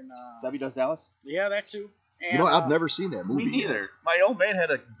Debbie Does Dallas? yeah, that too. And, You know what? I've never seen that movie. Me neither. yet. My old man had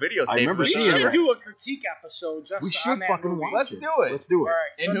a videotape. I remember we seeing should it. do a critique episode just We on should that fucking movie. watch Let's it. do it. Let's do All it. right,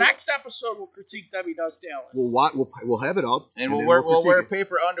 so And who- next episode we'll critique Debbie Does Dallas. We'll have it up. And then we'll wear critique it.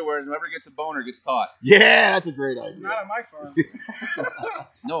 paper underwear, and whoever gets a boner gets tossed. Yeah, that's a great idea. Not on my farm.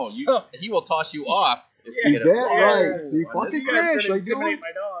 No, So- he will toss you off. If Yeah. you Is get a that boner. right? See, You fucking guys crash. better Like, do intimidate it.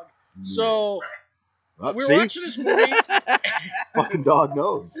 my dog. So we're See? watching this movie. Fucking dog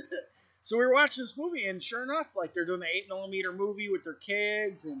knows. So we were watching this movie, and sure enough, like they're doing the 8mm movie with their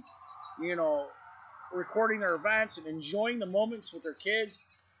kids, and recording their events and enjoying the moments with their kids.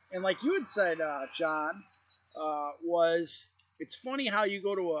 And like you had said, John, was it's funny how you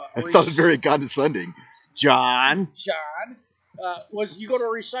go to a That sounds very condescending. John. John was you go to a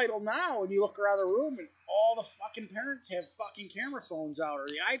recital now and you look around the room and all the fucking parents have fucking camera phones out or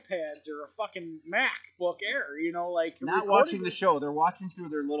the iPads or a fucking MacBook Air, Not watching the show. They're watching through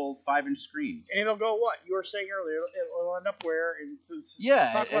their little 5-inch screen. And it'll go what you were saying earlier. It'll end up where and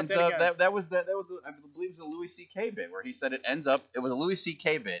Yeah, talk about and that so again. that was I believe it was a Louis C.K. bit where he said it ends up. It was a Louis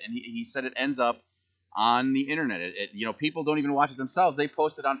C.K. bit, and he said it ends up on the internet. People don't even watch it themselves. They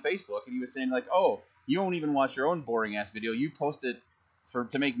post it on Facebook, and he was saying like, oh, you don't even watch your own boring ass video. You post it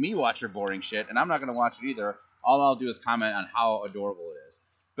to make me watch your boring shit, and I'm not gonna watch it either. All I'll do is comment on how adorable it is.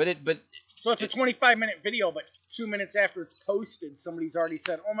 So it's a 25-minute video, but 2 minutes after it's posted, somebody's already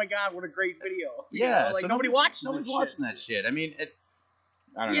said, "Oh my God, what a great video!" Yeah, like so nobody watches. Nobody's this watching shit. that shit. I mean,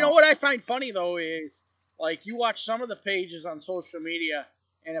 I don't know. You know what I find funny though is like you watch some of the pages on social media,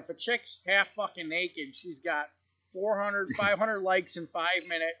 and if a chick's half fucking naked, she's got 400, 500 likes in 5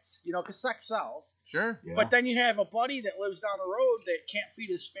 minutes. Because sex sells. Sure. Yeah. But then you have a buddy that lives down the road that can't feed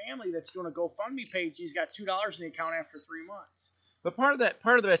his family that's doing a GoFundMe page. He's got $2 in the account after 3 months. But part of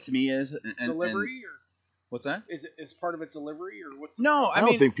that to me is Delivery or what's that? is part of it delivery or what's No, I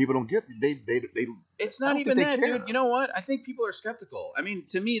don't think people don't get they. It's I not don't even think they that, care. dude. You know what? I think people are skeptical. I mean,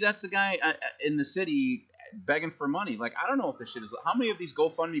 to me, that's the guy in the city begging for money. Like, I don't know if this shit is. How many of these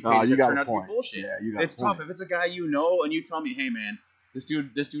GoFundMe Oh, pages you have got turned a out to be point. bullshit? Yeah, you got It's a point. tough if it's a guy you know and you tell me, hey man, this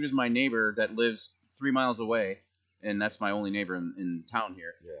dude is my neighbor that lives 3 miles away, and that's my only neighbor in town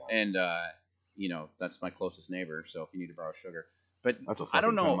here. Yeah. And you know, that's my closest neighbor. So if you need to borrow sugar, but That's a I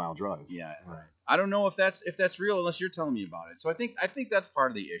don't fucking know. 10-mile drive. Yeah, Right. I don't know if that's real unless you're telling me about it. So I think that's part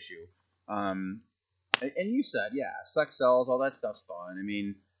of the issue. And you said, yeah, sex sells, all that stuff's fun. I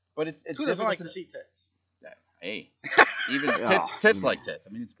mean, but it's Who doesn't difficult like to see tits? Hey, even Yeah. tits like tits.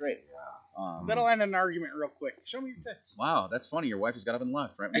 I mean, it's great. That'll end an argument real quick. Show me your tits. Wow, that's funny. Your wife just got up and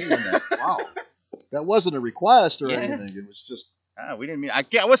left. Right? We didn't mean that. Wow. That wasn't a request or Yeah. anything. It was just. We didn't mean. I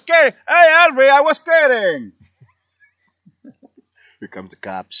was kidding. Hey, Albie, I was kidding. Here comes the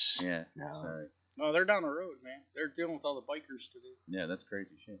cops. Yeah. No. Sorry. No, they're down the road, man. They're dealing with all the bikers today. Yeah, that's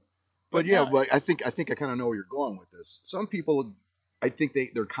crazy shit. But yeah, no, but I think I kind of know where you're going with this. Some people, I think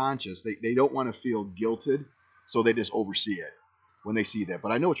they're conscious. They don't want to feel guilted, so they just oversee it when they see that.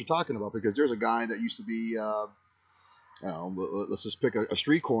 But I know what you're talking about because there's a guy that used to be, let's just pick a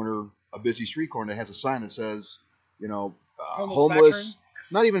street corner, a busy street corner that has a sign that says, homeless, veteran?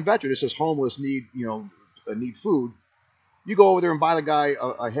 not even veteran. It says homeless need food. You go over there and buy the guy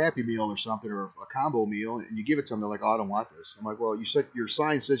a Happy Meal or something or a combo meal, and you give it to them. They're like, "Oh, I don't want this." I'm like, "Well, you said your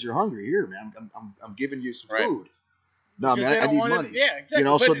sign says you're hungry. Here, man, I'm giving you some Right. food." No, Because man, they I don't need want it- money. yeah, exactly.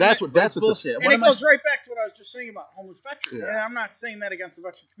 So But- that's what bullshit. And What it am I- goes right back to what I was just saying about homeless veterans. Yeah. And I'm not saying that against the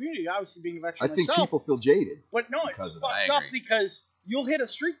veteran community. Obviously, being a veteran I think myself. people feel jaded. But no, because it's of that. I fucked up agree. because you'll hit a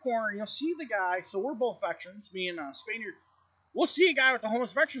street corner and you'll see the guy. So we're both veterans, me and Spaniard. We'll see a guy with the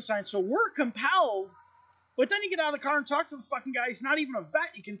homeless veteran sign, so we're compelled. But then you get out of the car and talk to the fucking guy. He's not even a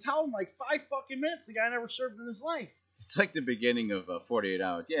vet. You can tell in like 5 fucking minutes the guy never served in his life. It's like the beginning of 48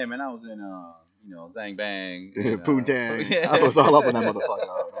 Hours. Yeah, man, I was in Zang Bang, Poontang. Yeah. I was all up in that motherfucker.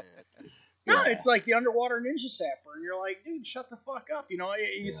 Oh, man. No, Yeah. it's like the underwater ninja sapper, and you're like, dude, shut the fuck up.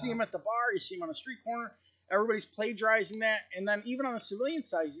 You see him at the bar, you see him on a street corner. Everybody's plagiarizing that, and then even on the civilian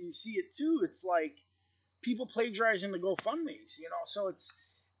side, you see it too. It's like people plagiarizing the GoFundMe's, So it's,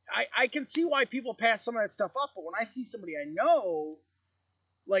 I can see why people pass some of that stuff up, but when I see somebody I know,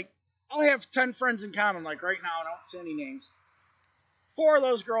 like I'll have 10 friends in common, like right now, I don't say any names. 4 of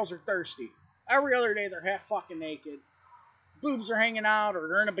those girls are thirsty. Every other day they're half fucking naked. Boobs are hanging out, or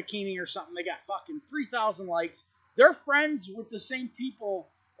they're in a bikini or something. They got fucking 3,000 likes. They're friends with the same people,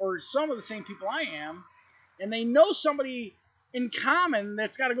 or some of the same people I am, and they know somebody in common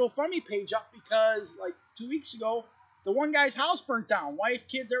that's got a GoFundMe page up because, like, 2 weeks ago, the one guy's house burnt down. Wife,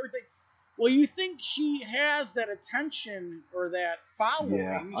 kids, everything. Well, you think she has that attention or that following.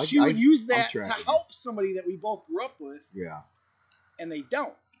 Yeah, She would use I'm that to tracking. help somebody that we both grew up with, Yeah. and they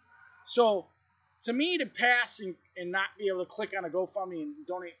don't. So, to me, to pass and not be able to click on a GoFundMe and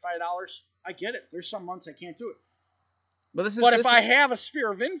donate $5, I get it. There's some months I can't do it. But If I have a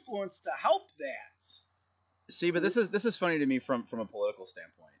sphere of influence to help that, see, but this is funny to me from a political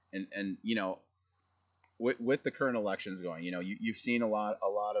standpoint, and with the current elections going, you've seen a lot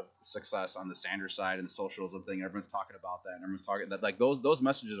of success on the Sanders side and the socialism thing. Everyone's talking about that, and everyone's talking that like those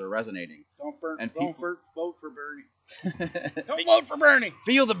messages are resonating. don't vote for Bernie. Don't vote for Bernie.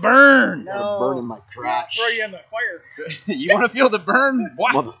 Feel the burn. No. Got a burn in my crotch. Throw you in the fire. You want to feel the burn?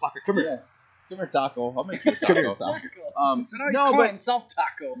 What? Motherfucker, come here. Yeah. Come here, Taco. I'll make you a Come here, taco. Taco. So now he's no, calling but himself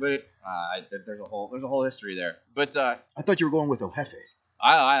Taco. there's a whole history there. But I thought you were going with El Jefe.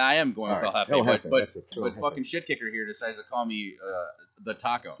 I am going All with right, El Jefe, El Jefe, but that's it. El Jefe. fucking shit kicker here decides to call me the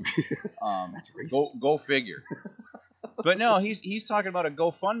Taco. That's racist. Go figure. But no, he's talking about a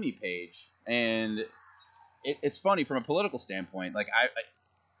GoFundMe page, and it's funny from a political standpoint. Like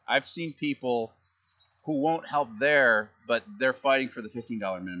I've seen people who won't help there, but they're fighting for the $15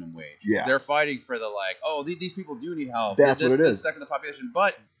 minimum wage. Yeah. They're fighting for the these people do need help. That's what it is. This second of the population,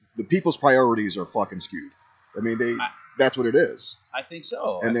 but The people's priorities are fucking skewed. I mean, that's what it is. I think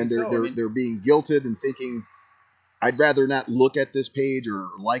so. And then they're being guilted and thinking, I'd rather not look at this page or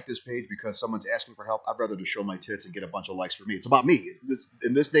like this page because someone's asking for help. I'd rather just show my tits and get a bunch of likes for me. It's about me.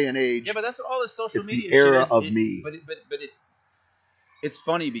 In this day and age, Yeah, but that's what all this social it's the media era shit is. of me. It's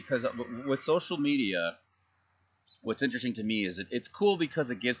funny because with social media, what's interesting to me is it's cool because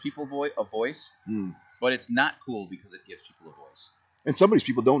it gives people a voice, but it's not cool because it gives people a voice. And some of these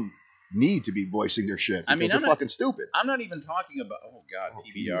people don't need to be voicing their shit because they're fucking stupid. I'm not even talking about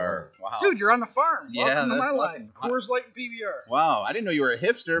PBR. Wow, Dude, you're on the farm. Yeah, Welcome to that's my life. fucking- Coors Light and PBR. Wow, I didn't know you were a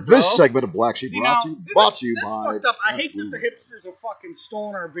hipster, bro. This segment of Black Sheep See, brought to you that's by. fucked up. I hate that the hipsters have fucking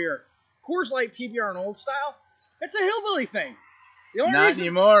stolen our beer. Coors Light, PBR, and Old Style. It's a hillbilly thing. The only Not reason,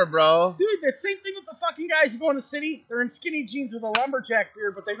 anymore, bro. dude, the same thing with the fucking guys who go in the city. They're in skinny jeans with a lumberjack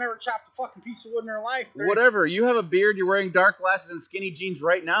beard, but they've never chopped a fucking piece of wood in their life. Whatever. You have a beard. You're wearing dark glasses and skinny jeans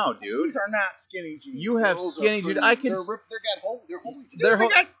right now, dude. These are not skinny jeans. You have skinny jeans. I can. They're holy. Dude, They're they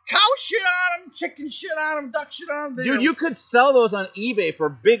got cow shit on them, chicken shit on them, duck shit on them. Dude, you could sell those on eBay for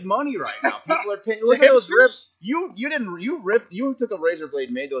big money right now. People are paying. Look To at those hipsters? rips. You took a razor blade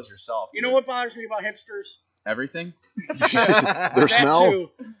and made those yourself. You dude. know what bothers me about hipsters? Everything. Their That smell. too.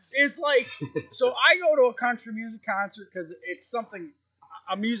 It's like, so I go to a country music concert because it's something,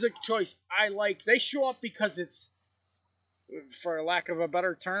 a music choice I like. They show up because it's, for lack of a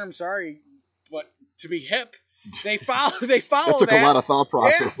better term, sorry, but to be hip, they follow That took a lot of thought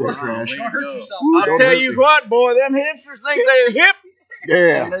process Yeah. there, Crash. Don't hurt yourself. I'll Don't tell hurt you me. what, boy, them hipsters think they're hip, and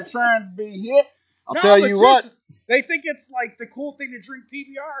Yeah. they're trying to be hip. I'll No, tell but you what. seriously, they think it's like the cool thing to drink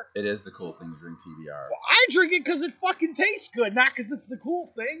PBR. It is the cool thing to drink PBR. Well, I drink it because it fucking tastes good, not because it's the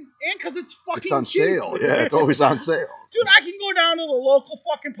cool thing, and because it's fucking It's on cheap. sale. Yeah, it's always on sale. Dude, I can go down to the local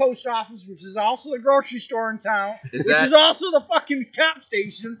fucking post office, which is also the grocery store in town, Is which that- is also the fucking cop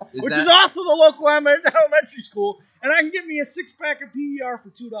station, Is which that- is also the local elementary school, and I can get me a 6-pack of PBR for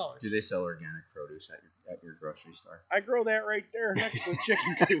 $2. Do they sell organic produce at your grocery store? I grow that right there next to the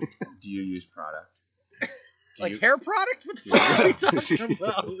chicken coop. Do you use product? Do Like you- hair product? What the fuck are you talking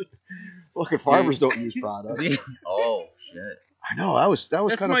about? Fucking farmers don't use product. Oh shit! I know. That was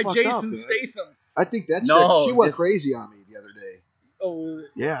That's kind of my fucked Jason up. Man. Statham. I think that No, chick, she went it's- crazy on me the other day. Oh,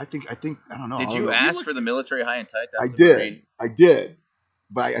 Yeah, I think I don't know. Did I don't you know. ask for the military high and tight? I That's did. I did.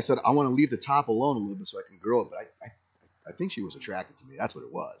 But I said I want to leave the top alone a little bit so I can grow it. But I think she was attracted to me. That's what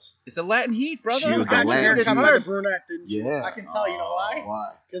it was. It's the Latin heat, brother. She was the got your Latin hair heat. cut by the brunette, didn't you? Yeah. I can tell you know why.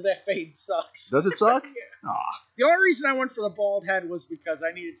 Why? Because that fade sucks. Does it suck? Yeah. Aw. The only reason I went for the bald head was because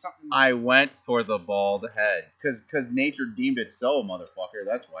I needed something. I went for the bald head because nature deemed it so, motherfucker.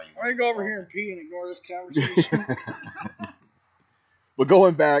 That's why you. I'm gonna go over here and pee and ignore this conversation. But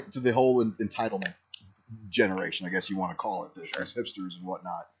going back to the whole entitlement generation, I guess you want to call it, as hipsters and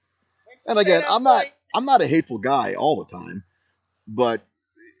whatnot. And again, I'm not a hateful guy all the time, but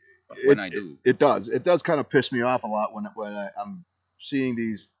When I do. it does kind of piss me off a lot when I'm seeing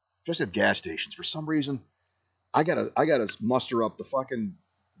these, especially at gas stations. For some reason, I gotta muster up the fucking,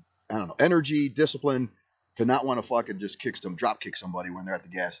 I don't know, energy, discipline to not want to fucking just drop kick somebody when they're at the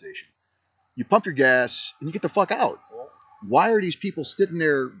gas station. You pump your gas and you get the fuck out. Why are these people sitting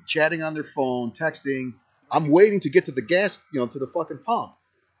there chatting on their phone, texting? I'm waiting to get to the gas, to the fucking pump.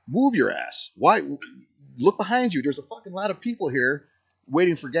 Move your ass. Why? Look behind you. There's a fucking lot of people here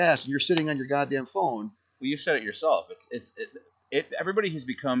waiting for gas, and you're sitting on your goddamn phone. Well, you said it yourself. Everybody has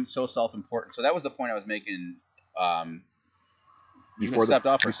become so self-important. So that was the point I was making. Before the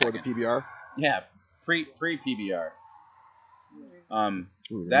second. PBR. Yeah, pre PBR.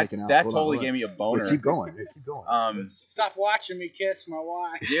 Ooh, they're That making out. that Hold on, totally hold on. gave me a Wait, boner. keep going. Hey, keep going. Stop watching me kiss my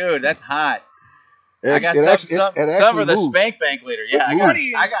wife. Dude, that's hot. It I got actually- some it for actually the moved. spank bank later. Yeah, What's funny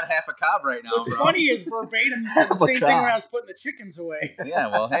is- I got half a cob right now, What's bro. funny is verbatim you said the Oh my same thing when God. I was putting the chickens away. Yeah,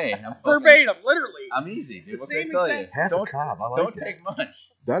 well, hey, I'm fucking- Verbatim, literally. I'm easy, dude. The What can I same tell you? exact- Half Don't a cob. I like don't that. take much.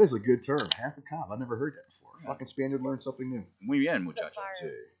 That is a good term. Half a cob. I've never heard that before. Fucking Spaniard learned something new. Muy bien, muchacho.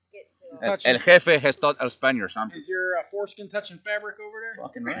 Touch El jefe has taught el español something. Is your foreskin touching fabric over there?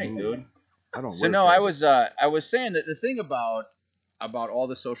 Fucking right, dude. I don't. So wear no, fabric. I was saying that the thing about all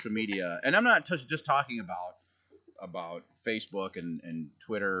the social media, and I'm not just talking about Facebook and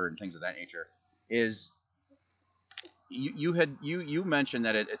Twitter and things of that nature, is you mentioned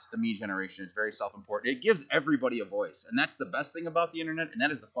that it's the me generation. It's very self-important. It gives everybody a voice, and that's the best thing about the internet, and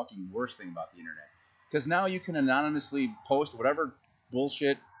that is the fucking worst thing about the internet. Because now you can anonymously post whatever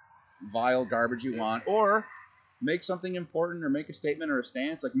bullshit, vile garbage you want, or make something important, or make a statement or a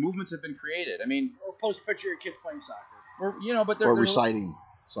stance. Like, movements have been created. I mean, Or post a picture of your kids playing soccer. or but or there's reciting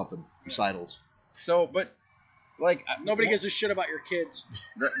something. Recitals. but like Nobody gives a shit about your kids.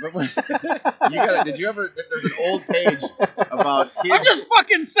 But did you ever? There's an old page about kids. I'm just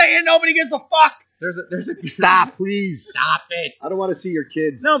fucking saying nobody gives a fuck. There's a Stop, please. Stop it. I don't want to see your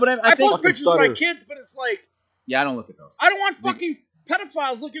kids. No, but I I think post pictures of my stutter. kids, but it's like, yeah, I don't look at those. I don't want fucking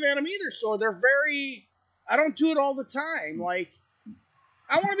pedophiles looking at them either, so they're very, I don't do it all the time. Like,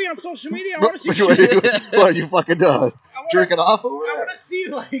 I want to be on social media. I want to see shit. What are you fucking doing? I wanna- Jerking off over I there? want to see,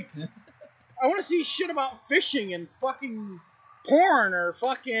 like, I want to see shit about fishing and fucking porn or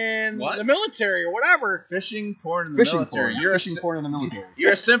fucking What? the military or whatever. Fishing porn in the Fishing military. porn. You're Fishing a porn in the military.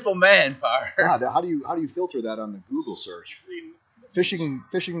 you're a simple man, Par. God, how do you filter that on the Google search?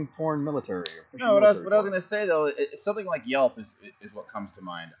 fishing porn military. No, what I was gonna say though, something like Yelp is what comes to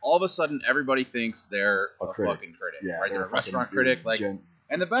mind. All of a sudden, everybody thinks they're a fucking critic, Yeah, right? They're a fucking restaurant critic, like.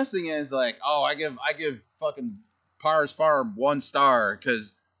 And the best thing is like, oh, I give fucking Parr's Farm 1 star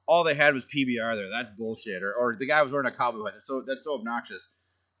because all they had was PBR there. That's bullshit. Or the guy was wearing a cowboy hat. That's so obnoxious.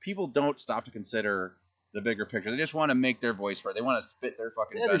 People don't stop to consider the bigger picture. They just want to make their voice heard. They want to spit their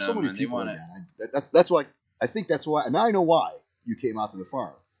fucking venom. There's so many people. Want that's why I think that's why. And now I know why you came out to the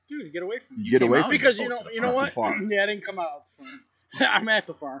farm. Dude, get away from me. You get away from because the you know what? Yeah, I didn't come out. I'm at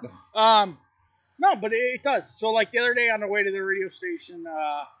the farm. No, but it does. So like the other day on the way to the radio station,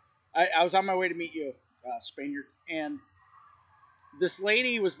 I was on my way to meet you, Spaniard, and this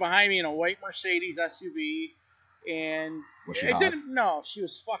lady was behind me in a white Mercedes SUV, and it didn't. No, she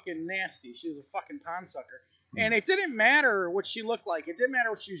was fucking nasty. She was a fucking pond sucker, and it didn't matter what she looked like. It didn't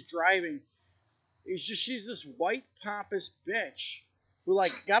matter what she was driving. It's just she's this white pompous bitch who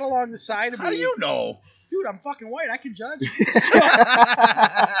like got along the side of me. How do you know? Dude, I'm fucking white. I can judge.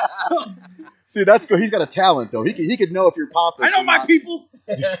 See, that's good. He's got a talent though. He could know if you're pompous. I know my people.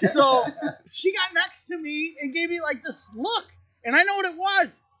 So she got next to me and gave me like this look, and I know what it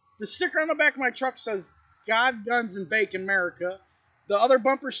was. The sticker on the back of my truck says "God, Guns, and Bacon, America." The other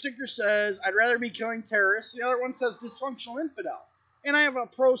bumper sticker says "I'd rather be killing terrorists." The other one says "Dysfunctional infidel." And I have a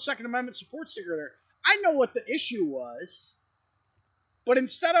pro Second Amendment support sticker there. I know what the issue was, but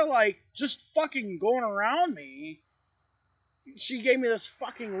instead of like just fucking going around me, she gave me this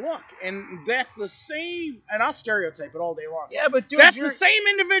fucking look, and that's the same, and I'll stereotype it all day long. Yeah, but dude, that's the same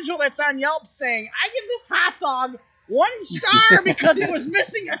individual that's on Yelp saying, I give this hot dog 1 star because it was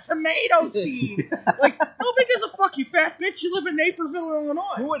missing a tomato seed. Like, nobody gives a fuck, you fat bitch. You live in Naperville,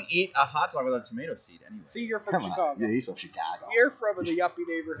 Illinois. Who would eat a hot dog without a tomato seed anyway? See, you're from Chicago. Yeah, he's from Chicago. You're from the yuppie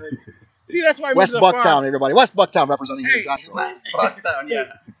neighborhood. See, that's why I West moved to the Bucktown, farm. everybody. West Bucktown representing here, Joshua. West Bucktown,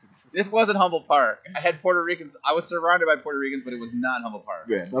 yeah. This wasn't Humboldt Park. I had Puerto Ricans. I was surrounded by Puerto Ricans, but it was not Humboldt Park.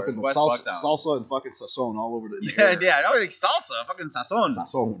 Yeah, nothing but salsa and fucking sazon all over the Yeah, I was like salsa, fucking sazon.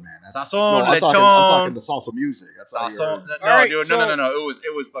 Sazon, man. Sazon, I'm talking the salsa music. That's sazon. how No, dude, no.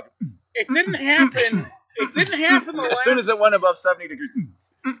 It was fucking. It didn't happen. It didn't happen the As last. soon as it went above 70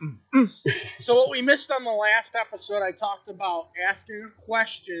 degrees. So what we missed on the last episode, I talked about asking a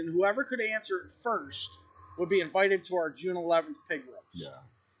question. Whoever could answer it first would be invited to our June 11th pig roast. Yeah.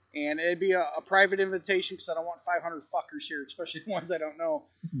 And it'd be a private invitation because I don't want 500 fuckers here, especially the ones I don't know.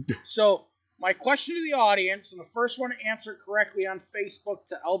 So my question to the audience, and the first one to answer it correctly on Facebook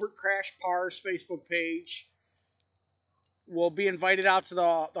to Albert Crash Parr's Facebook page, will be invited out to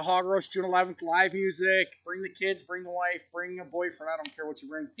the Hog Roast June 11th, live music. Bring the kids, bring the wife, bring a boyfriend. I don't care what you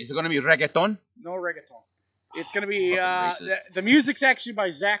bring. Is it going to be reggaeton? No reggaeton. It's going to be, the music's actually by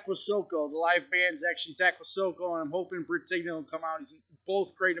Zach Wasoko. The live band's actually Zach Wasoko, and I'm hoping Britt Tignan will come out. He's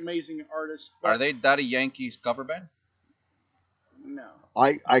both great, amazing artists. Are they Daddy Yankees cover band? No.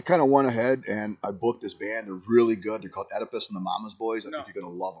 I kind of went ahead and I booked this band. They're really good. They're called Oedipus and the Mama's Boys. I think you're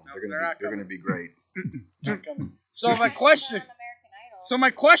going to love them. No, they're going to be great. Not coming. So my question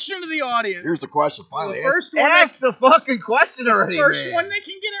to the audience. Here's the question. Finally, the first one ask the fucking question already. The first man. one they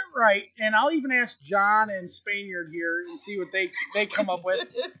can get it right, and I'll even ask John and Spaniard here and see what they come up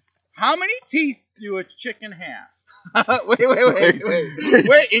with. How many teeth do a chicken have? Wait,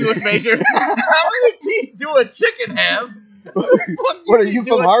 English major. How many teeth do a chicken have? What are you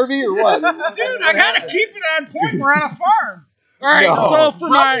from Harvey or what? Dude, I gotta keep it on point. We're on a farm. All right, No. so for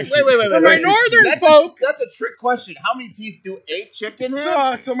my northern folk, that's a trick question. How many teeth do a chicken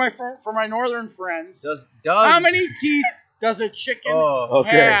have? So for my northern friends, Does how many teeth does a chicken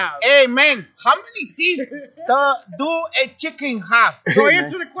have? Hey man, how many teeth do a chicken have? So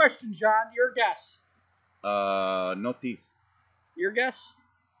answer the question, John. Your guess. No teeth. Your guess.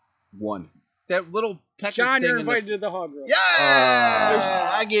 1. That little pecker John, thing you're in the- invited to the hog roast. Yeah,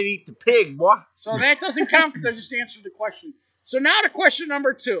 I get to eat the pig, boy. So that doesn't count because I just answered the question. So now to question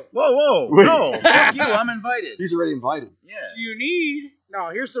number 2. Whoa, Wait. no, fuck you, I'm invited. He's already invited. Yeah. Do you need... No,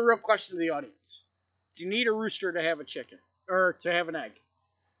 here's the real question to the audience. Do you need a rooster to have a chicken? Or to have an egg?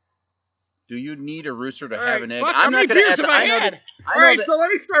 Do you need a rooster to All have right, an egg? fuck, I'm how many not gonna beers answer. have I had? I All know right, that- so let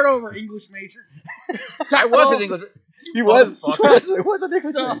me start over, English major. I wasn't English. He was. Motherfucker. It was a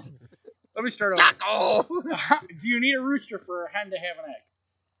English So, major. let me start over. Taco. Do you need a rooster for a hen to have an egg?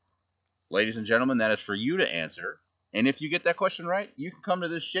 Ladies and gentlemen, that is for you to answer. And if you get that question right, you can come to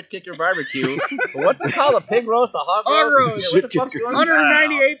this shit kicker barbecue. What's it called? A pig roast? A hog Hog roast? roast. Yeah, what the fuck's going on?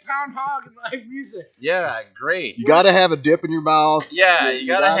 198-pound hog and live music. Yeah, great. You got to have a dip in your mouth. Yeah, you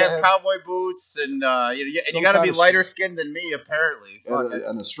gotta have cowboy boots, and you Some gotta kind be of- lighter skinned than me, apparently. Fuck it.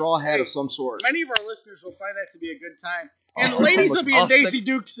 and a straw hat of some sort. Many of our listeners will find that to be a good time. And the ladies will be in All Daisy six-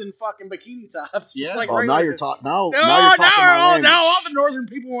 Dukes and fucking bikini tops. Yeah. Just like Oh, now regular you're bitches. talking. Now No, you're talking my language. now all the northern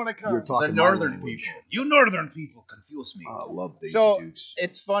people want to come. You're talking The my northern language. people. You northern people confuse me. I love Daisy So Dukes.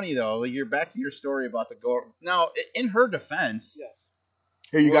 it's funny though. Like, you're back to your story about the go. Now, in her defense, Yes.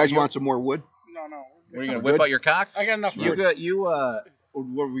 Here, you well, guys you're- want some more wood? No. were you gonna Good. whip out your cock? I got enough. You wood. got you.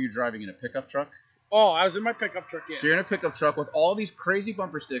 What were you driving in a pickup truck? Oh, I was in my pickup truck. Yeah. So you're in a pickup truck with all these crazy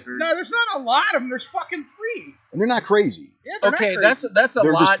bumper stickers. No, there's not a lot of them. There's fucking 3. And they're not crazy. Yeah, they're Okay, not crazy. that's a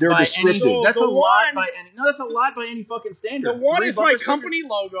They're lot they're by descriptive. any. That's The a lot one- by any. No, that's a lot by any fucking standard. The one 3 is my bumper stickers? company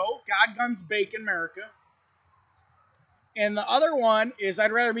logo, God Guns Bacon America. And the other one is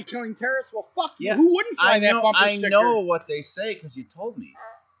I'd rather be killing terrorists. Well, fuck you. Yeah, Who wouldn't I find that know. bumper I sticker? know what they say because you told me.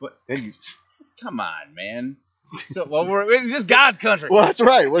 And you, Come on, man. So it's just God's country. well, that's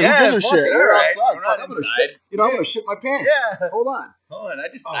right. Well, yeah, who gives a fuck shit? it, We're all right. outside. We're Fuck, not I'm gonna inside. shit. You know, I'm gonna shit my pants. Yeah. Hold on. Hold on,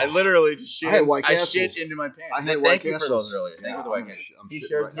 Oh. I literally just shit. I had White I Castles. shit into my pants. I had Thank White you for Castles. those earlier. Thank you Yeah, for the White I'm Castles. sh- I'm He shitting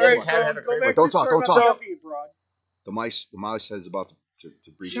shares. right All right, now. so have a go great back Wait, to don't the talk, story don't about talk. the LP, broad. The mouse head is about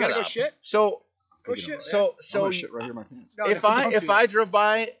to breathe. You gotta Shut go up. shit? So Go Thinking shit. about so I'm so gonna shit right here in my pants. No, if don't I do that. drove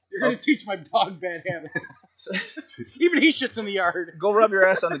by, You're gonna teach my dog bad habits. Even he shits in the yard. go rub your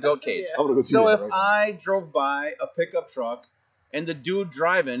ass on the goat cage. Yeah. I'm gonna go see So that if right now. I drove by a pickup truck and the dude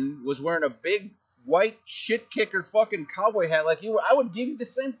driving was wearing a big white shit kicker fucking cowboy hat like you were, I would give you the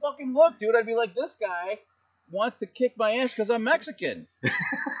same fucking look, dude. I'd be like, this guy wants to kick my ass because I'm Mexican.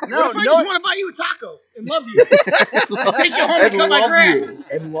 What if I just want to buy you a taco and love you? I'll take you home to cut my grass.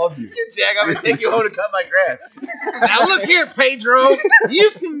 And love you. Jack, I'm gonna take you home to cut my grass. Now look here, Pedro.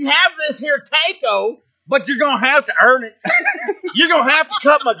 You can have this here taco, but you're gonna have to earn it. You're gonna have to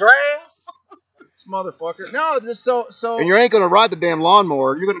cut my grass. This motherfucker. No, so And you ain't gonna ride the damn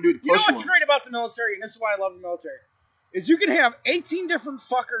lawnmower. You're gonna do the You know push what's one. great about the military, and this is why I love the military, is you can have 18 different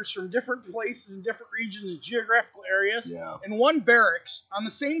fuckers from different places and different regions and geographical areas Yeah. in one barracks on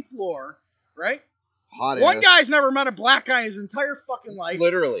the same floor, right? Hot One ass. guy's never met a black guy in his entire fucking life.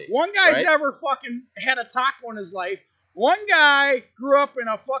 literally. One guy's right? never fucking had a taco in his life. One guy grew up in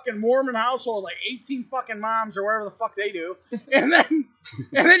a fucking Mormon household, like 18 fucking moms or whatever the fuck they do. And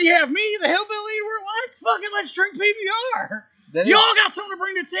then you have me, the hillbilly, we're like, fucking let's drink PBR. Then You all got something to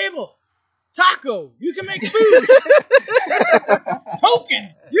bring to the table. Taco. You can make food. Token.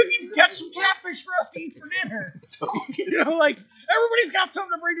 You can catch some catfish for us to eat for dinner. You know, like, everybody's got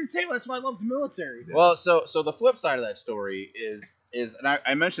something to bring to the table. That's why I love the military. Well, so the flip side of that story is and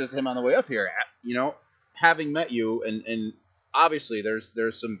I mentioned this to him on the way up here. You know, having met you, and obviously there's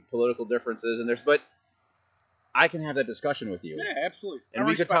some political differences, but I can have that discussion with you, Yeah, absolutely. and I'm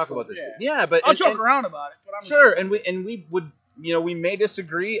we could talk respectful. about this. Yeah. Yeah, but I'll and- joke and- around about it, but I'm Sure, and we would, you know, we may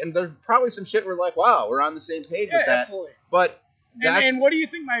disagree, and there's probably some shit we're like, wow, we're on the same page Yeah, with that. absolutely. But that's, And what do you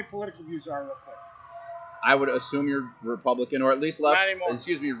think my political views are, real quick? I would assume you're Republican or at least left. Not anymore.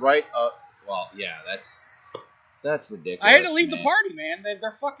 Excuse me, right? Well, yeah, that's ridiculous. I had to leave the man. party, man.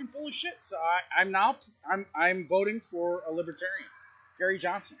 They're fucking full of shit. So I'm voting for a libertarian, Gary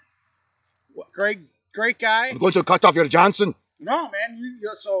Johnson. Great guy. I'm going to cut off your Johnson. No, man.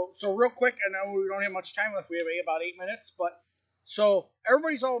 So real quick. I know we don't have much time left. We have about 8 minutes, but so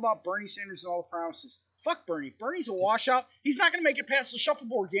everybody's all about Bernie Sanders and all the promises. Fuck Bernie. Bernie's a washout. He's not gonna make it past the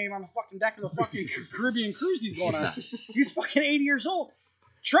shuffleboard game on the fucking deck of the fucking Caribbean cruise he's going on. He's fucking 80 years old.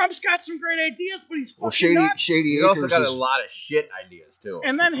 Trump's got some great ideas, but he's fucking nuts. Shady He's also Acres got is- a lot of shit ideas too.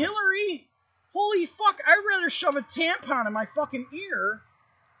 And then Hillary, holy fuck, I'd rather shove a tampon in my fucking ear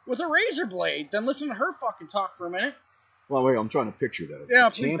with a razor blade than listen to her fucking talk for a minute. Well, wait, I'm trying to picture that. Yeah, a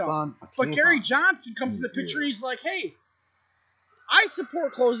please don't. tampon, a But tampon. Gary Johnson comes in the Yeah. picture and he's like, hey, I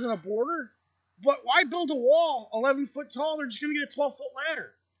support closing a border, but why build a wall 11 foot tall? They're just going to get a 12-foot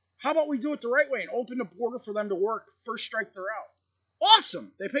ladder. How about we do it the right way and open the border for them to work? First strike, they're out.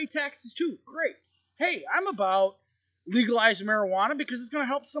 Awesome. They pay taxes too. Great. Hey, I'm about legalizing marijuana because it's going to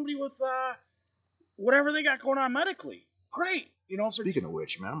help somebody with whatever they got going on medically. Great. You know, so Speaking of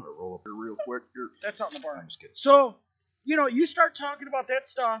which, man, I'm gonna roll up here real quick. that's out in the bar. I'm just kidding. So, you know, you start talking about that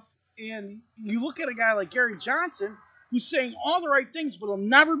stuff, and you look at a guy like Gary Johnson, who's saying all the right things, but will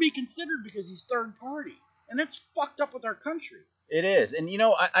never be considered because he's third party. And that's fucked up with our country. It is, and you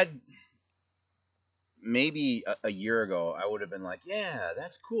know, I maybe a year ago I would have been like, yeah,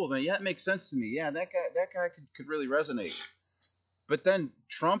 that's cool, man. Yeah, that makes sense to me. Yeah, that guy could really resonate. But then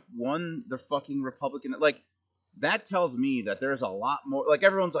Trump won the fucking Republican. Like, that tells me that there's a lot more. Like,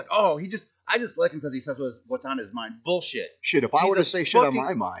 everyone's like, oh, I just like him because he says what's on his mind. Bullshit. Shit, if I He's were a to say shit on fucking-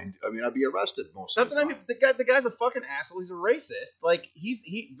 my mind, I mean, I'd be arrested most That's of what the I time. mean. The guy's a fucking asshole. He's a racist. Like,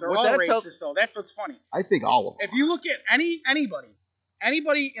 They're what all that racist, tells. though. That's what's funny. I think all of them. If you look at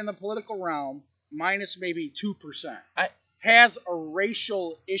anybody in the political realm, minus maybe 2%, has a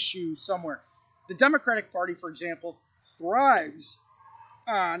racial issue somewhere. The Democratic Party, for example, thrives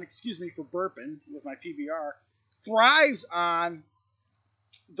on, excuse me for burping with my PBR, thrives on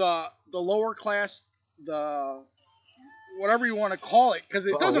the lower class, the whatever you want to call it, because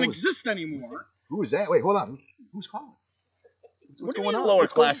it doesn't exist anymore. Who is that? Wait, hold on. Who's calling? What's going on? Lower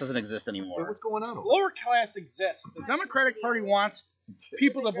class doesn't exist anymore. What's going on? Lower class exists. The Democratic Party wants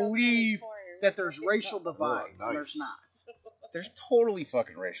people to believe that there's racial divide. Oh, nice. There's not. There's totally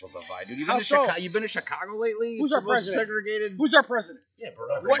fucking racial divide, dude. How so? You've been to Chicago lately? Who's It's our the most president? Segregated. Who's our president? Yeah,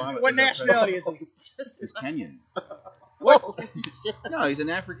 Barack Obama What is our nationality is he? He's Kenyan. What? No, he's an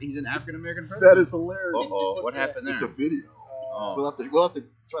African American president. That is hilarious. Uh-oh, what happened there? It's a video. Oh. We'll have to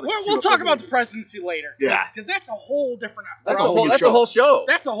try to. We'll talk about the presidency later. Yeah. Because that's a whole different. That's a whole That's a whole show.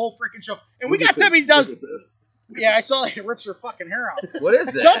 That's a whole freaking show. And Look we got at this, Debbie look does. at this. Yeah, I saw that. It rips her fucking hair out. What is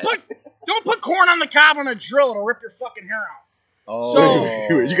that? Don't put corn on the cob on a drill. It'll rip your fucking hair out. Oh.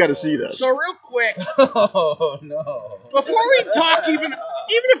 You got to see this. So real quick, Oh no. before we talk, even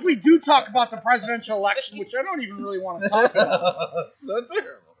if we do talk about the presidential election, which I don't even really want to talk about, So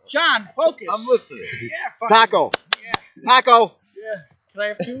terrible. John, focus. I'm listening. Yeah, fucking, Taco. Yeah, Taco. yeah. Can I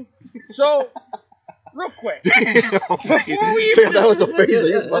have two? So, real quick, That was the face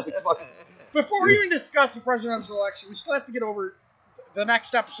I was about to fucking. before we even discuss the presidential election, we still have to get over the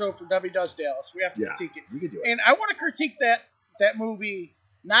next episode for Debbie Does Dallas. We have to Yeah, critique it. we can do it. And I want to critique that movie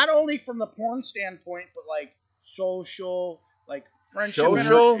not only from the porn standpoint, but like social, like friendship.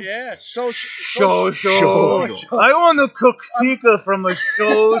 Social? Yeah, social. I want to critique it from a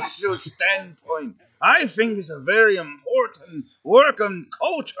social standpoint. I think it's a very important work on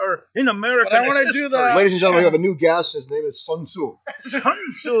culture in American But I want to history. do the. Ladies and gentlemen, we have a new guest. His name is Sun Tzu. Sun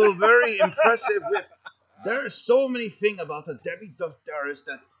Tzu, very impressive. There are so many things about the Debbie Does Dallas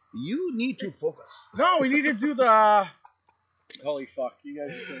that you need to focus. No, we need to do the. Holy fuck, you guys.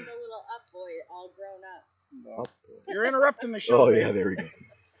 The little up boy, all grown up. You're interrupting the show. Oh babe. yeah, there we go.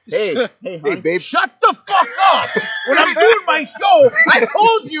 Hey, Hey, babe. shut the fuck up! When I'm doing my show, I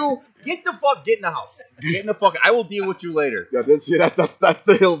told you, get in the house. Get in the fuck. I will deal with you later. Yeah, that's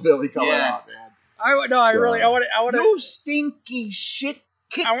the hillbilly coming Yeah. out, man. I want You stinky shit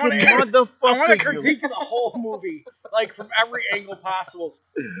kicking I wanna- motherfucker. I want to you. critique the whole movie, like from every angle possible.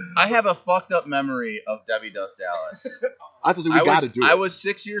 I have a fucked up memory of Debbie Does Dallas. I thought we got to do it. I was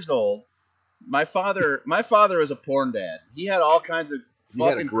 6 years old. My father was a porn dad. He had all kinds of He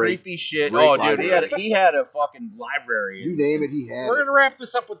had a fucking great- creepy shit. great Oh, dude, library. he had a fucking library. You name it, he had We're it. gonna wrap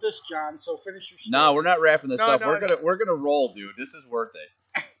this up with this, John. So finish your story. No, we're not wrapping this No, up. no, We're gonna roll, dude. This is worth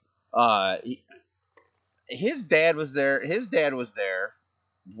it. His dad was there. His dad was there,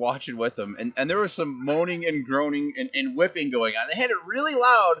 watching with him, and there was some moaning and groaning and whipping going on. They had it really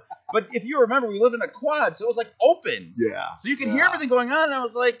loud, but if you remember, we lived in a quad, so it was like open, Yeah. so you can hear everything going on. And I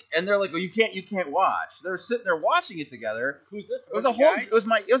was like, and they're like, well, you can't watch. They were sitting there watching it together. Who's this? It was a whole. It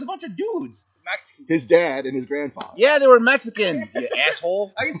was a bunch of dudes. Mexican. His dad and his grandfather. Yeah, they were Mexicans. You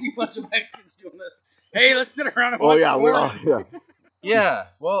asshole. I can see a bunch of Mexicans doing this. Hey, let's sit around and Oh watch yeah, porn. yeah. Yeah.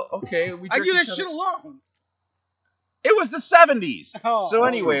 Well, okay. I do that shit alone. It was the 70s. Oh, So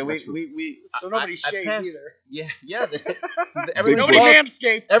that's anyway, true, that's true. we so nobody I shaved passed- either. Yeah. Big Nobody bush.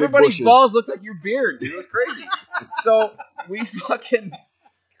 manscaped. Everybody's bushes. balls looked like your beard, dude. It was crazy. So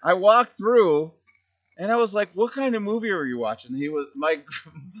I walked through, and I was like, "What kind of movie are you watching?" He was my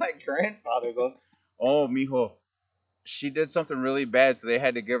grandfather goes, "Oh, mijo, she did something really bad, so they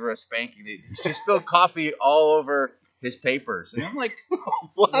had to give her a spanking. She spilled coffee all over his papers." And I'm like,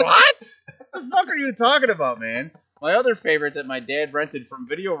 "What? What the fuck are you talking about, man?" My other favorite that my dad rented from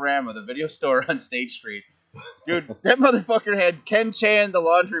Videorama, the video store on State Street. Dude, that motherfucker had Ken Chan the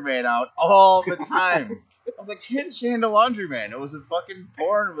laundryman out all the time. I was like, Ken Chan the laundryman. It was a fucking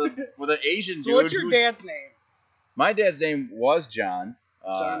porn with an Asian dude. So what's your who- dad's name? My dad's name was John.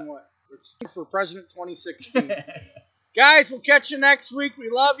 John what? For President 2016. Guys, we'll catch you next week.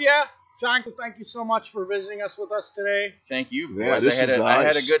 We love you. John, thank you so much for visiting us with us today. Thank you. Yeah, boys. this I had is a, I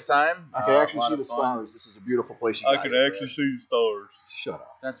had a nice. good time. I can A actually lot see of the fun. stars. This is a beautiful place. You I got could here, actually man. see the stars. Shut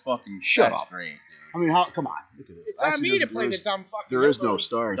up. That's fucking Shut that's up. great, I mean, how? Come on. Look at it. It's on Actually, me to there play is- the dumb fucking. There is no hillbilly.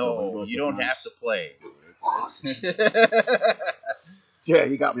 stars. dude. though, but it No, does you look don't nice. have to play. Yeah,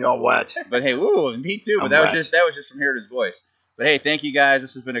 you got me all wet. But hey, woo, me too. But I'm that wet. was just from hearing his voice. But hey, thank you guys.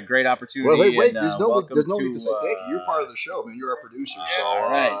 This has been a great opportunity. Well, wait. and, There's no welcome need to say thank you. You're part of uh, the show, man. You're our producer, Yeah, so all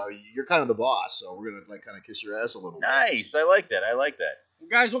right. you're kind of the boss. So we're gonna kind of kiss your ass a little bit. Nice. I like that. Well,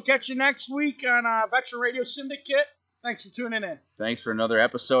 guys, we'll catch you next week on Veteran Radio Syndicate. Thanks for tuning in. Thanks for another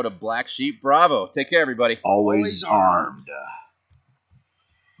episode of Black Sheep Bravo. Take care, everybody. Always Always armed. armed.